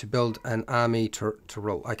can to build an army to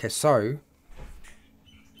rule. Okay, so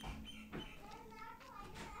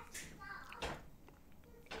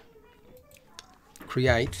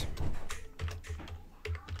create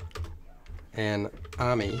an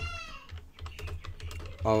army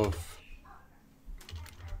of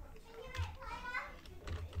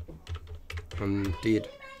dead.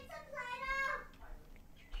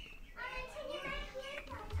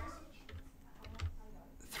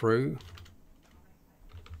 Through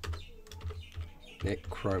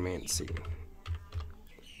necromancy.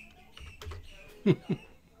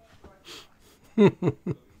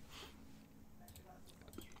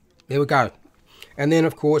 There we go. And then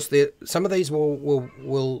of course some of these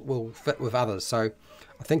will fit with others. So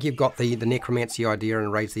I think you've got the necromancy idea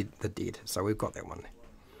and raise the dead. So we've got that one.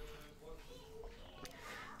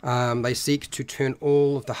 They seek to turn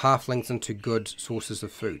all of the halflings into good sources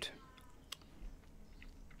of food.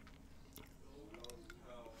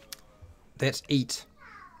 That's eat.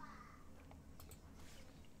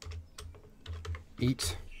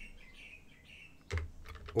 Eat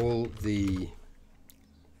all the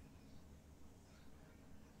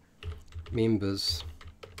members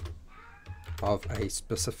of a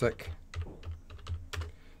specific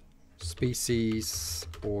species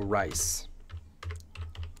or race.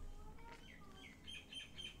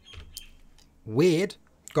 Weird.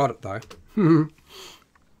 Got it though.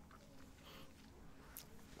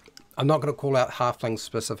 I'm not going to call out halflings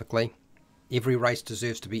specifically. Every race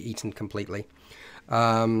deserves to be eaten completely.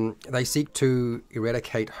 They seek to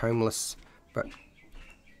eradicate homeless, but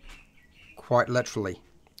quite literally.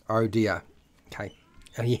 Oh dear. Okay.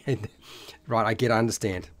 Right, I get, I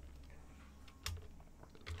understand.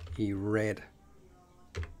 Eradicate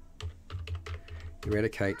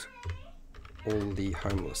all the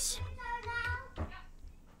homeless.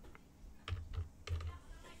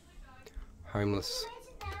 Homeless.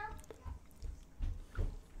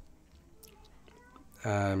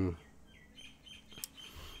 Do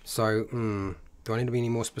I need to be any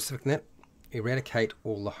more specific than that? Eradicate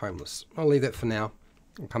all the homeless. I'll leave that for now.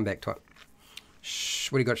 I'll come back to it.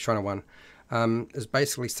 What do you got, Shriner 1? Is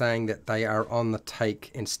basically saying that they are on the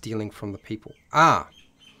take and stealing from the people.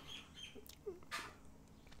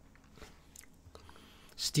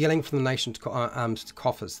 Stealing from the nation's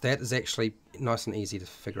coffers. That is actually nice and easy to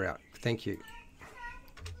figure out. Thank you.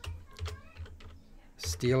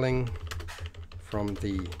 Stealing from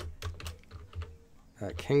the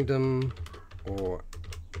kingdom or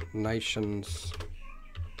nation's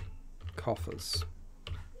coffers.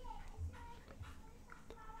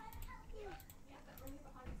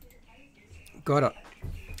 Got it.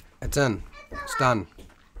 It's in. It's done.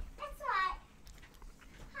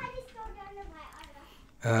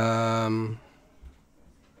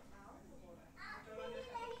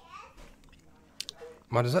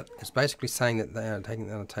 What is it? It's basically saying that they are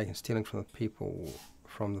taking stealing from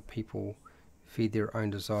the people, feed their own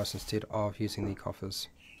desires instead of using the coffers.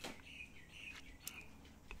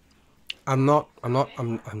 I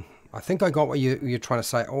think I got what you're trying to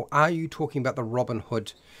say. Or are you talking about the Robin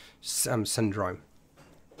Hood syndrome?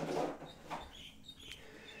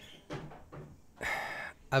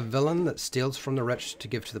 A villain that steals from the rich to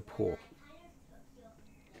give to the poor.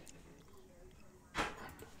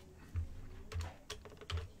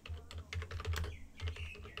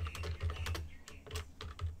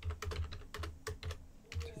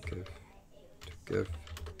 give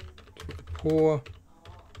to the poor.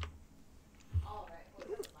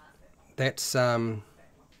 That's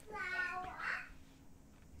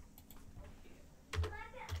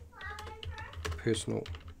personal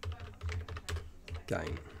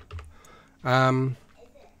gain. I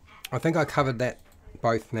think I covered that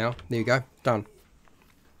both now. There you go, done.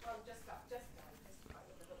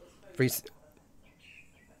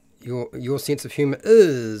 Your sense of humour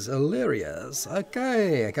is hilarious.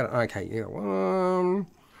 Okay, I got it. Okay, yeah, in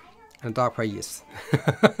a dark way, yes.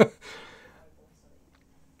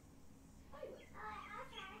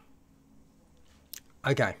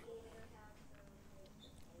 Okay.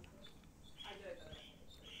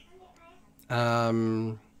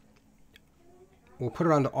 We'll put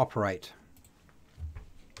it under operate.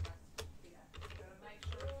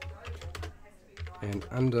 And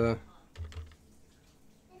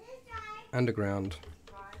underground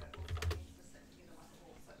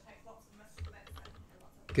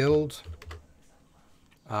guild,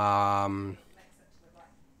 crime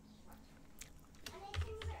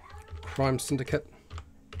syndicate,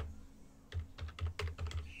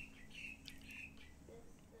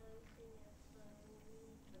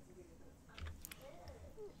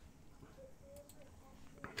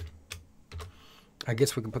 I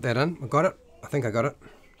guess we can put that in. I got it. I think I got it.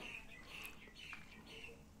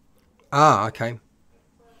 Ah, okay.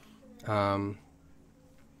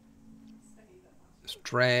 Let's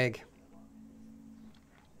drag.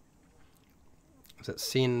 Is it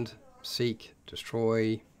send, seek,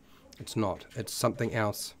 destroy? It's not. It's something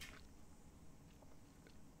else.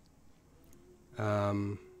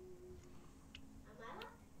 Okay,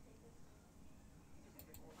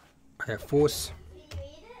 force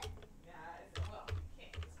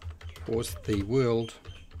the world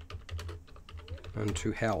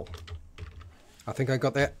into hell. I think I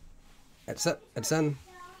got that. That's it. It's in.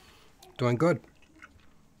 Doing good.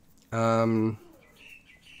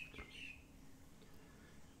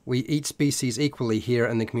 We eat species equally here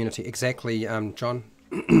in the community. Exactly, John.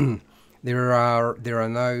 There are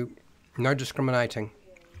no discriminating.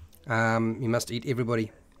 You must eat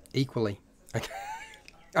everybody equally. Okay.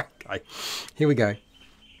 Okay. Here we go.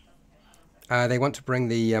 They want to bring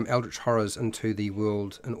the eldritch horrors into the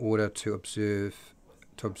world in order to observe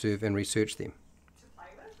and research them.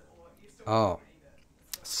 Oh,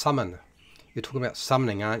 summon. You're talking about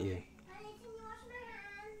summoning, aren't you?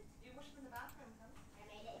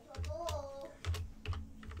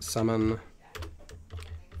 Summon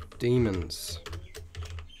demons,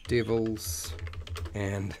 devils,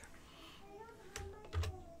 and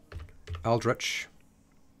eldritch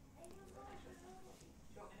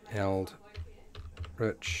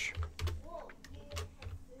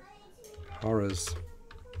horrors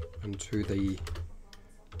into the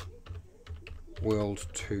world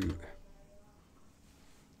to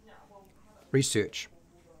research.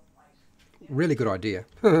 Really good idea.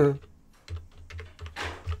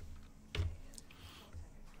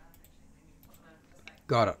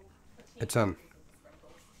 Got it. It's in.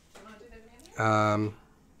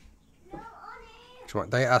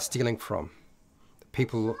 They are stealing from the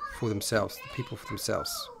people for themselves. The people for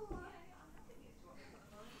themselves.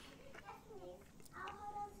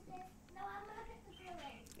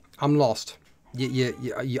 I'm lost. Yeah,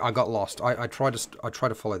 I got lost. I tried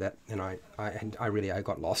to follow that, and I really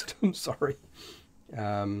got lost. I'm sorry.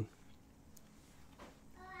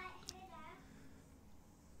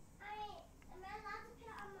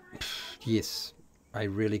 Yes, I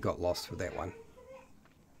really got lost with that one.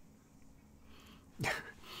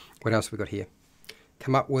 What else have we got here?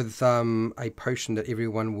 Come up with a potion that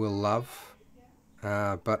everyone will love,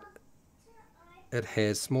 but it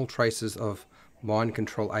has small traces of mind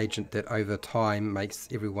control agent that over time makes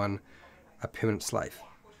everyone a permanent slave.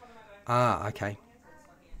 Ah, okay.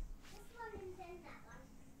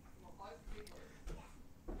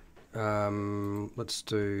 Let's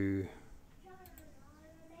do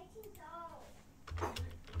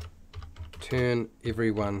turn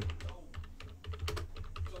everyone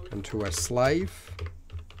into a slave.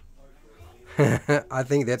 I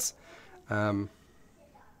think that's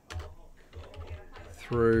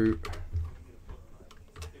through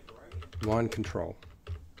mind control.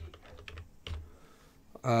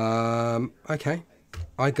 Okay,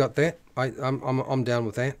 I got that. I'm down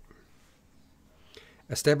with that.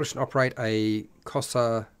 Establish and operate a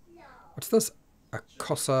Cosa. What's this? A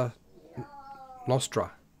Cosa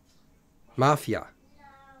Nostra Mafia.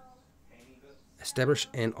 Establish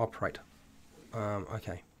and operate.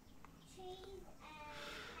 Okay.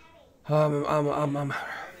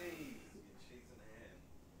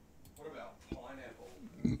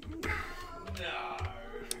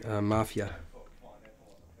 Mafia.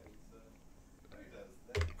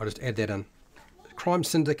 I'll just add that in. Crime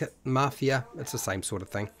syndicate, mafia, it's the same sort of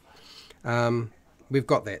thing. We've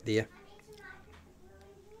got that there.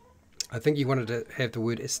 I think you wanted to have the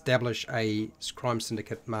word establish a crime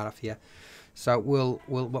syndicate, mafia. So what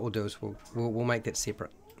we'll do is we'll make that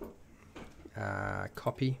separate.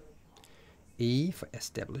 Copy. E for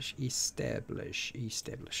establish.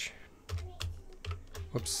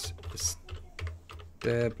 Whoops.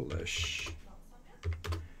 Establish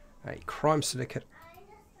a crime syndicate,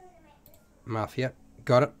 mafia.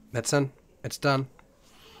 Got it. That's in. It's done.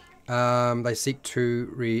 They seek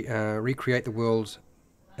to recreate the world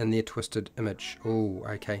in their twisted image. Oh,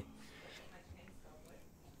 okay.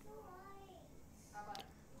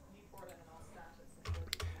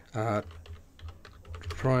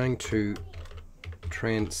 Trying to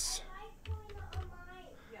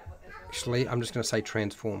actually, I'm just going to say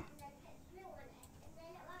transform.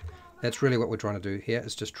 That's really what we're trying to do here,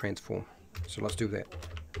 is just transform. So let's do that.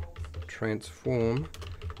 Transform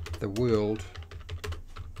the world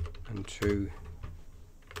into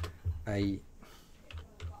a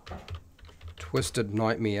twisted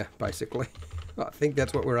nightmare, basically. I think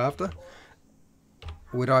that's what we're after.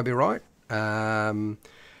 Would I be right?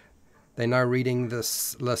 They know reading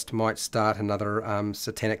this list might start another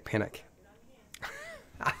satanic panic.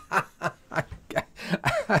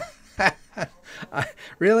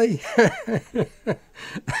 Really?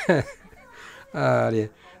 Dear.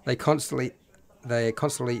 They're constantly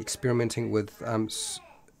experimenting with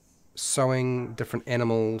sewing different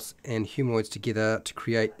animals and humanoids together to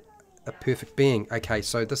create a perfect being. Okay,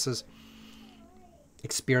 so this is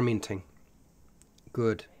experimenting.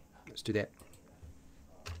 Good. Let's do that.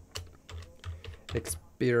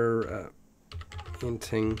 Experimenting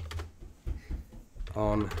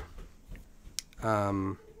on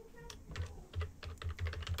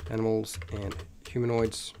animals and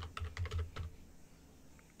humanoids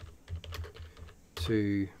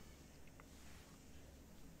to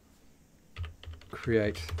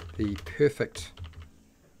create the perfect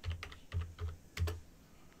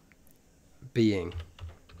being.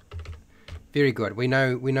 Very good. We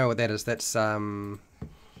know what that is. That's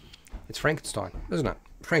it's Frankenstein, isn't it?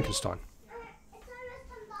 Frankenstein.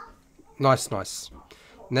 Nice, nice.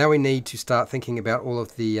 Now we need to start thinking about all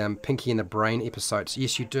of the Pinky and the Brain episodes.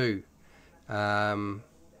 Yes, you do.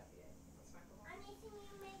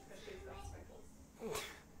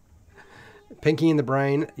 Pinky and the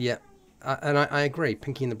Brain, yeah. And I agree.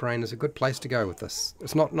 Pinky and the Brain is a good place to go with this.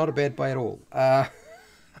 It's not a bad way at all.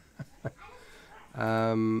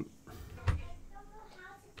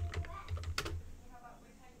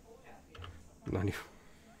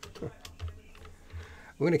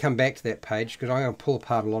 We're going to come back to that page because I'm going to pull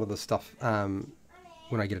apart a lot of the stuff when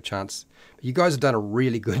I get a chance. But you guys have done a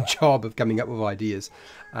really good job of coming up with ideas.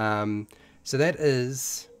 So that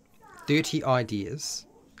is 30 ideas.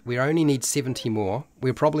 We only need 70 more.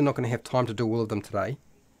 We're probably not going to have time to do all of them today,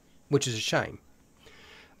 which is a shame.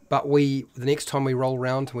 But the next time we roll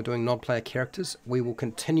around and we're doing non-player characters, we will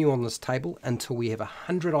continue on this table until we have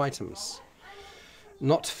 100 items.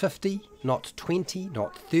 Not 50, not 20,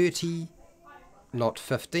 not 30, not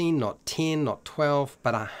 15, not 10, not 12,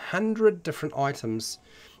 but 100 different items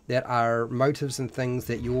that are motives and things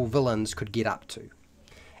that your villains could get up to.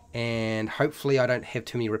 And hopefully I don't have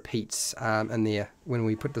too many repeats in there when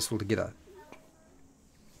we put this all together.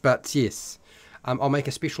 But yes, I'll make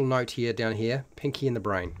a special note here, down here, Pinky and the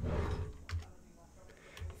Brain.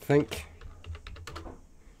 Think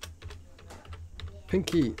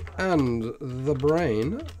Pinky and the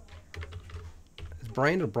Brain. Is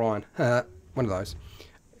Brain or Brian? One of those.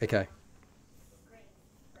 Okay.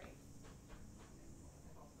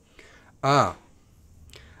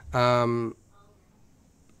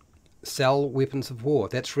 Sell weapons of war.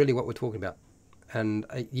 That's really what we're talking about. And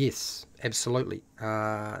yes, absolutely.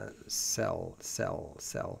 Sell.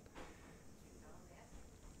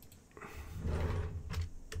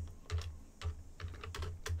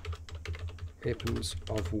 Weapons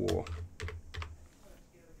of war.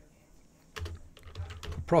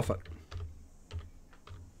 Profit.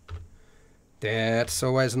 That's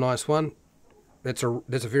always a nice one. That's a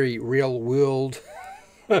very real world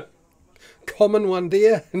common one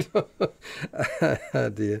there. Oh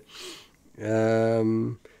dear.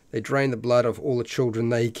 They drain the blood of all the children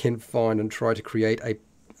they can find and try to create a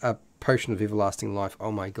potion of everlasting life.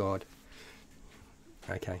 Oh my god.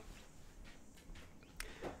 Okay.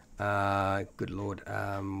 Good lord.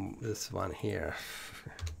 This one here.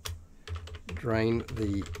 Drain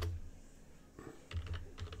the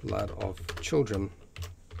blood of children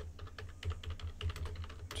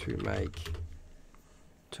to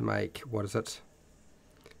make what is it?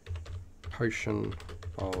 Potion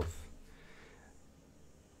of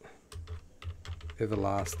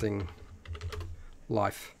everlasting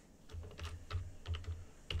life.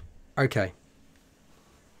 Okay.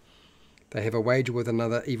 They have a wager with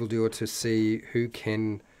another evildoer to see who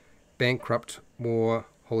can bankrupt more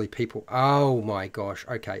holy people. Oh my gosh.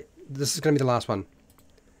 Okay. This is going to be the last one.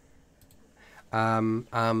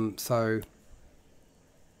 So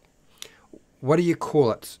what do you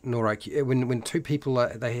call it, Norok? When two people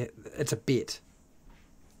are, it's a bet.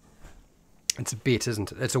 It's a bet,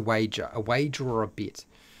 isn't it? It's a wager or a bet.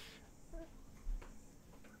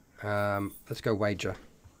 Let's go wager.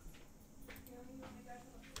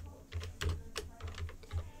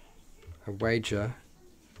 A wager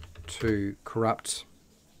to corrupt.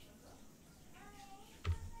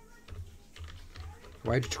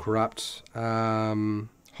 Wager to corrupt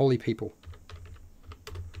holy people.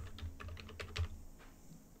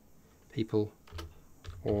 People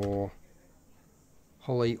or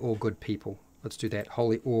holy or good people. Let's do that.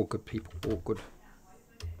 Holy or good people. Or good.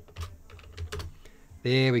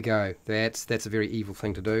 There we go. That's a very evil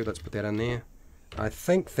thing to do. Let's put that in there. I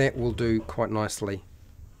think that will do quite nicely.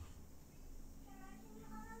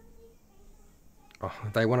 Oh,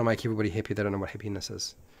 they want to make everybody happy. They don't know what happiness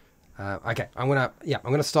is. Okay, I'm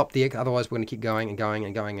gonna stop there. Otherwise, we're gonna keep going and going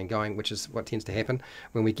and going and going, which is what tends to happen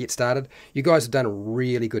when we get started. You guys have done a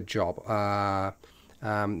really good job.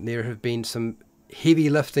 There have been some heavy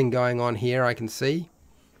lifting going on here. I can see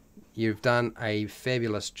you've done a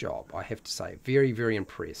fabulous job. I have to say, very, very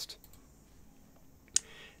impressed.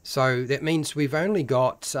 So that means we've only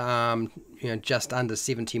got just under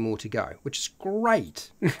 70 more to go, which is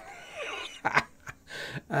great.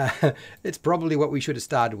 It's probably what we should have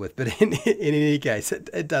started with, but in any case,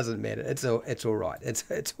 it doesn't matter. It's all right.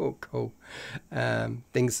 It's all cool.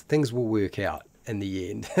 Things will work out in the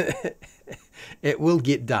end. It will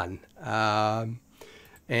get done, and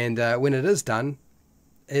when it is done,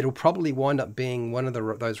 it'll probably wind up being one of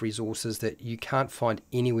those resources that you can't find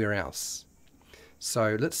anywhere else.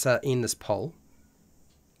 So let's end this poll,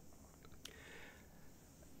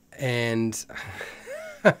 and.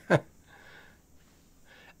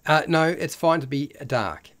 No, it's fine to be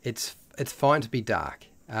dark. It's fine to be dark.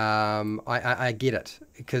 I get it,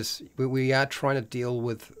 because we are trying to deal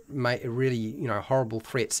with really horrible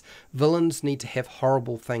threats. Villains need to have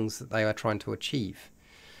horrible things that they are trying to achieve.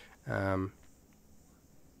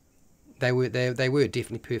 They were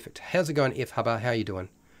definitely perfect. How's it going, F Hubba? How are you doing?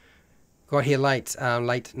 Got here late.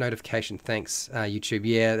 Late notification. Thanks, YouTube.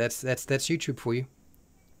 Yeah, that's YouTube for you.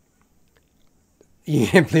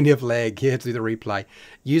 Yeah, plenty of lag. Yeah, through the replay.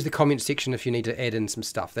 Use the comment section if you need to add in some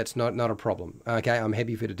stuff. That's not a problem. Okay, I'm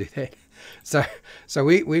happy for you to do that. So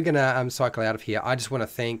we're gonna cycle out of here. I just want to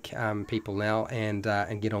thank people now and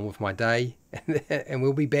get on with my day. And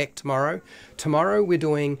we'll be back tomorrow. Tomorrow we're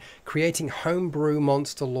doing creating homebrew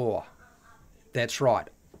monster lore. That's right.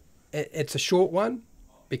 It's a short one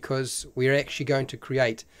because we're actually going to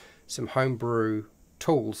create some homebrew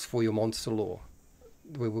tools for your monster lore.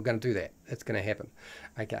 We're going to do that. It's going to happen.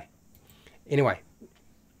 Okay. Anyway,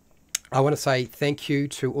 I want to say thank you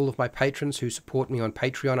to all of my patrons who support me on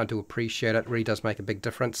Patreon. I do appreciate it. It really does make a big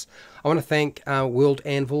difference. I want to thank World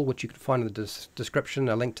Anvil, which you can find in the description,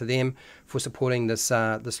 a link to them, for supporting this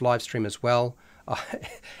this live stream as well.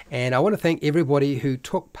 And I want to thank everybody who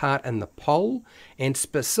took part in the poll, and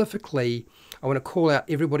specifically I want to call out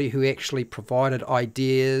everybody who actually provided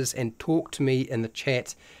ideas and talked to me in the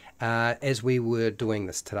chat as we were doing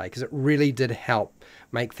this today, because it really did help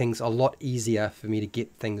make things a lot easier for me to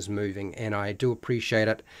get things moving, and I do appreciate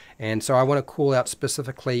it. And so I want to call out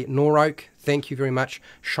specifically Noroak, thank you very much,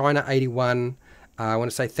 Shiner81, I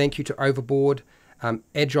want to say thank you to Overboard,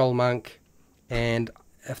 Agile Monk, and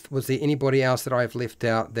was there anybody else that I've left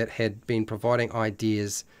out that had been providing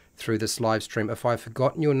ideas through this live stream? If I've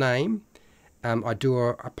forgotten your name, I do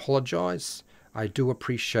apologize. I do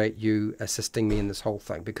appreciate you assisting me in this whole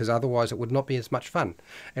thing, because otherwise it would not be as much fun.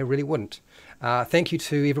 It really wouldn't. Thank you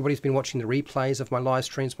to everybody who's been watching the replays of my live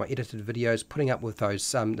streams, my edited videos, putting up with those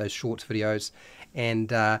short videos.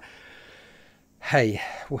 And hey,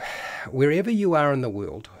 wherever you are in the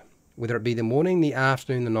world, whether it be the morning, the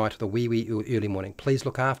afternoon, the night, or the wee early morning, please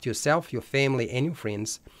look after yourself, your family, and your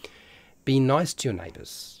friends. Be nice to your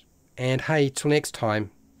neighbours. And hey, till next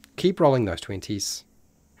time, keep rolling those 20s.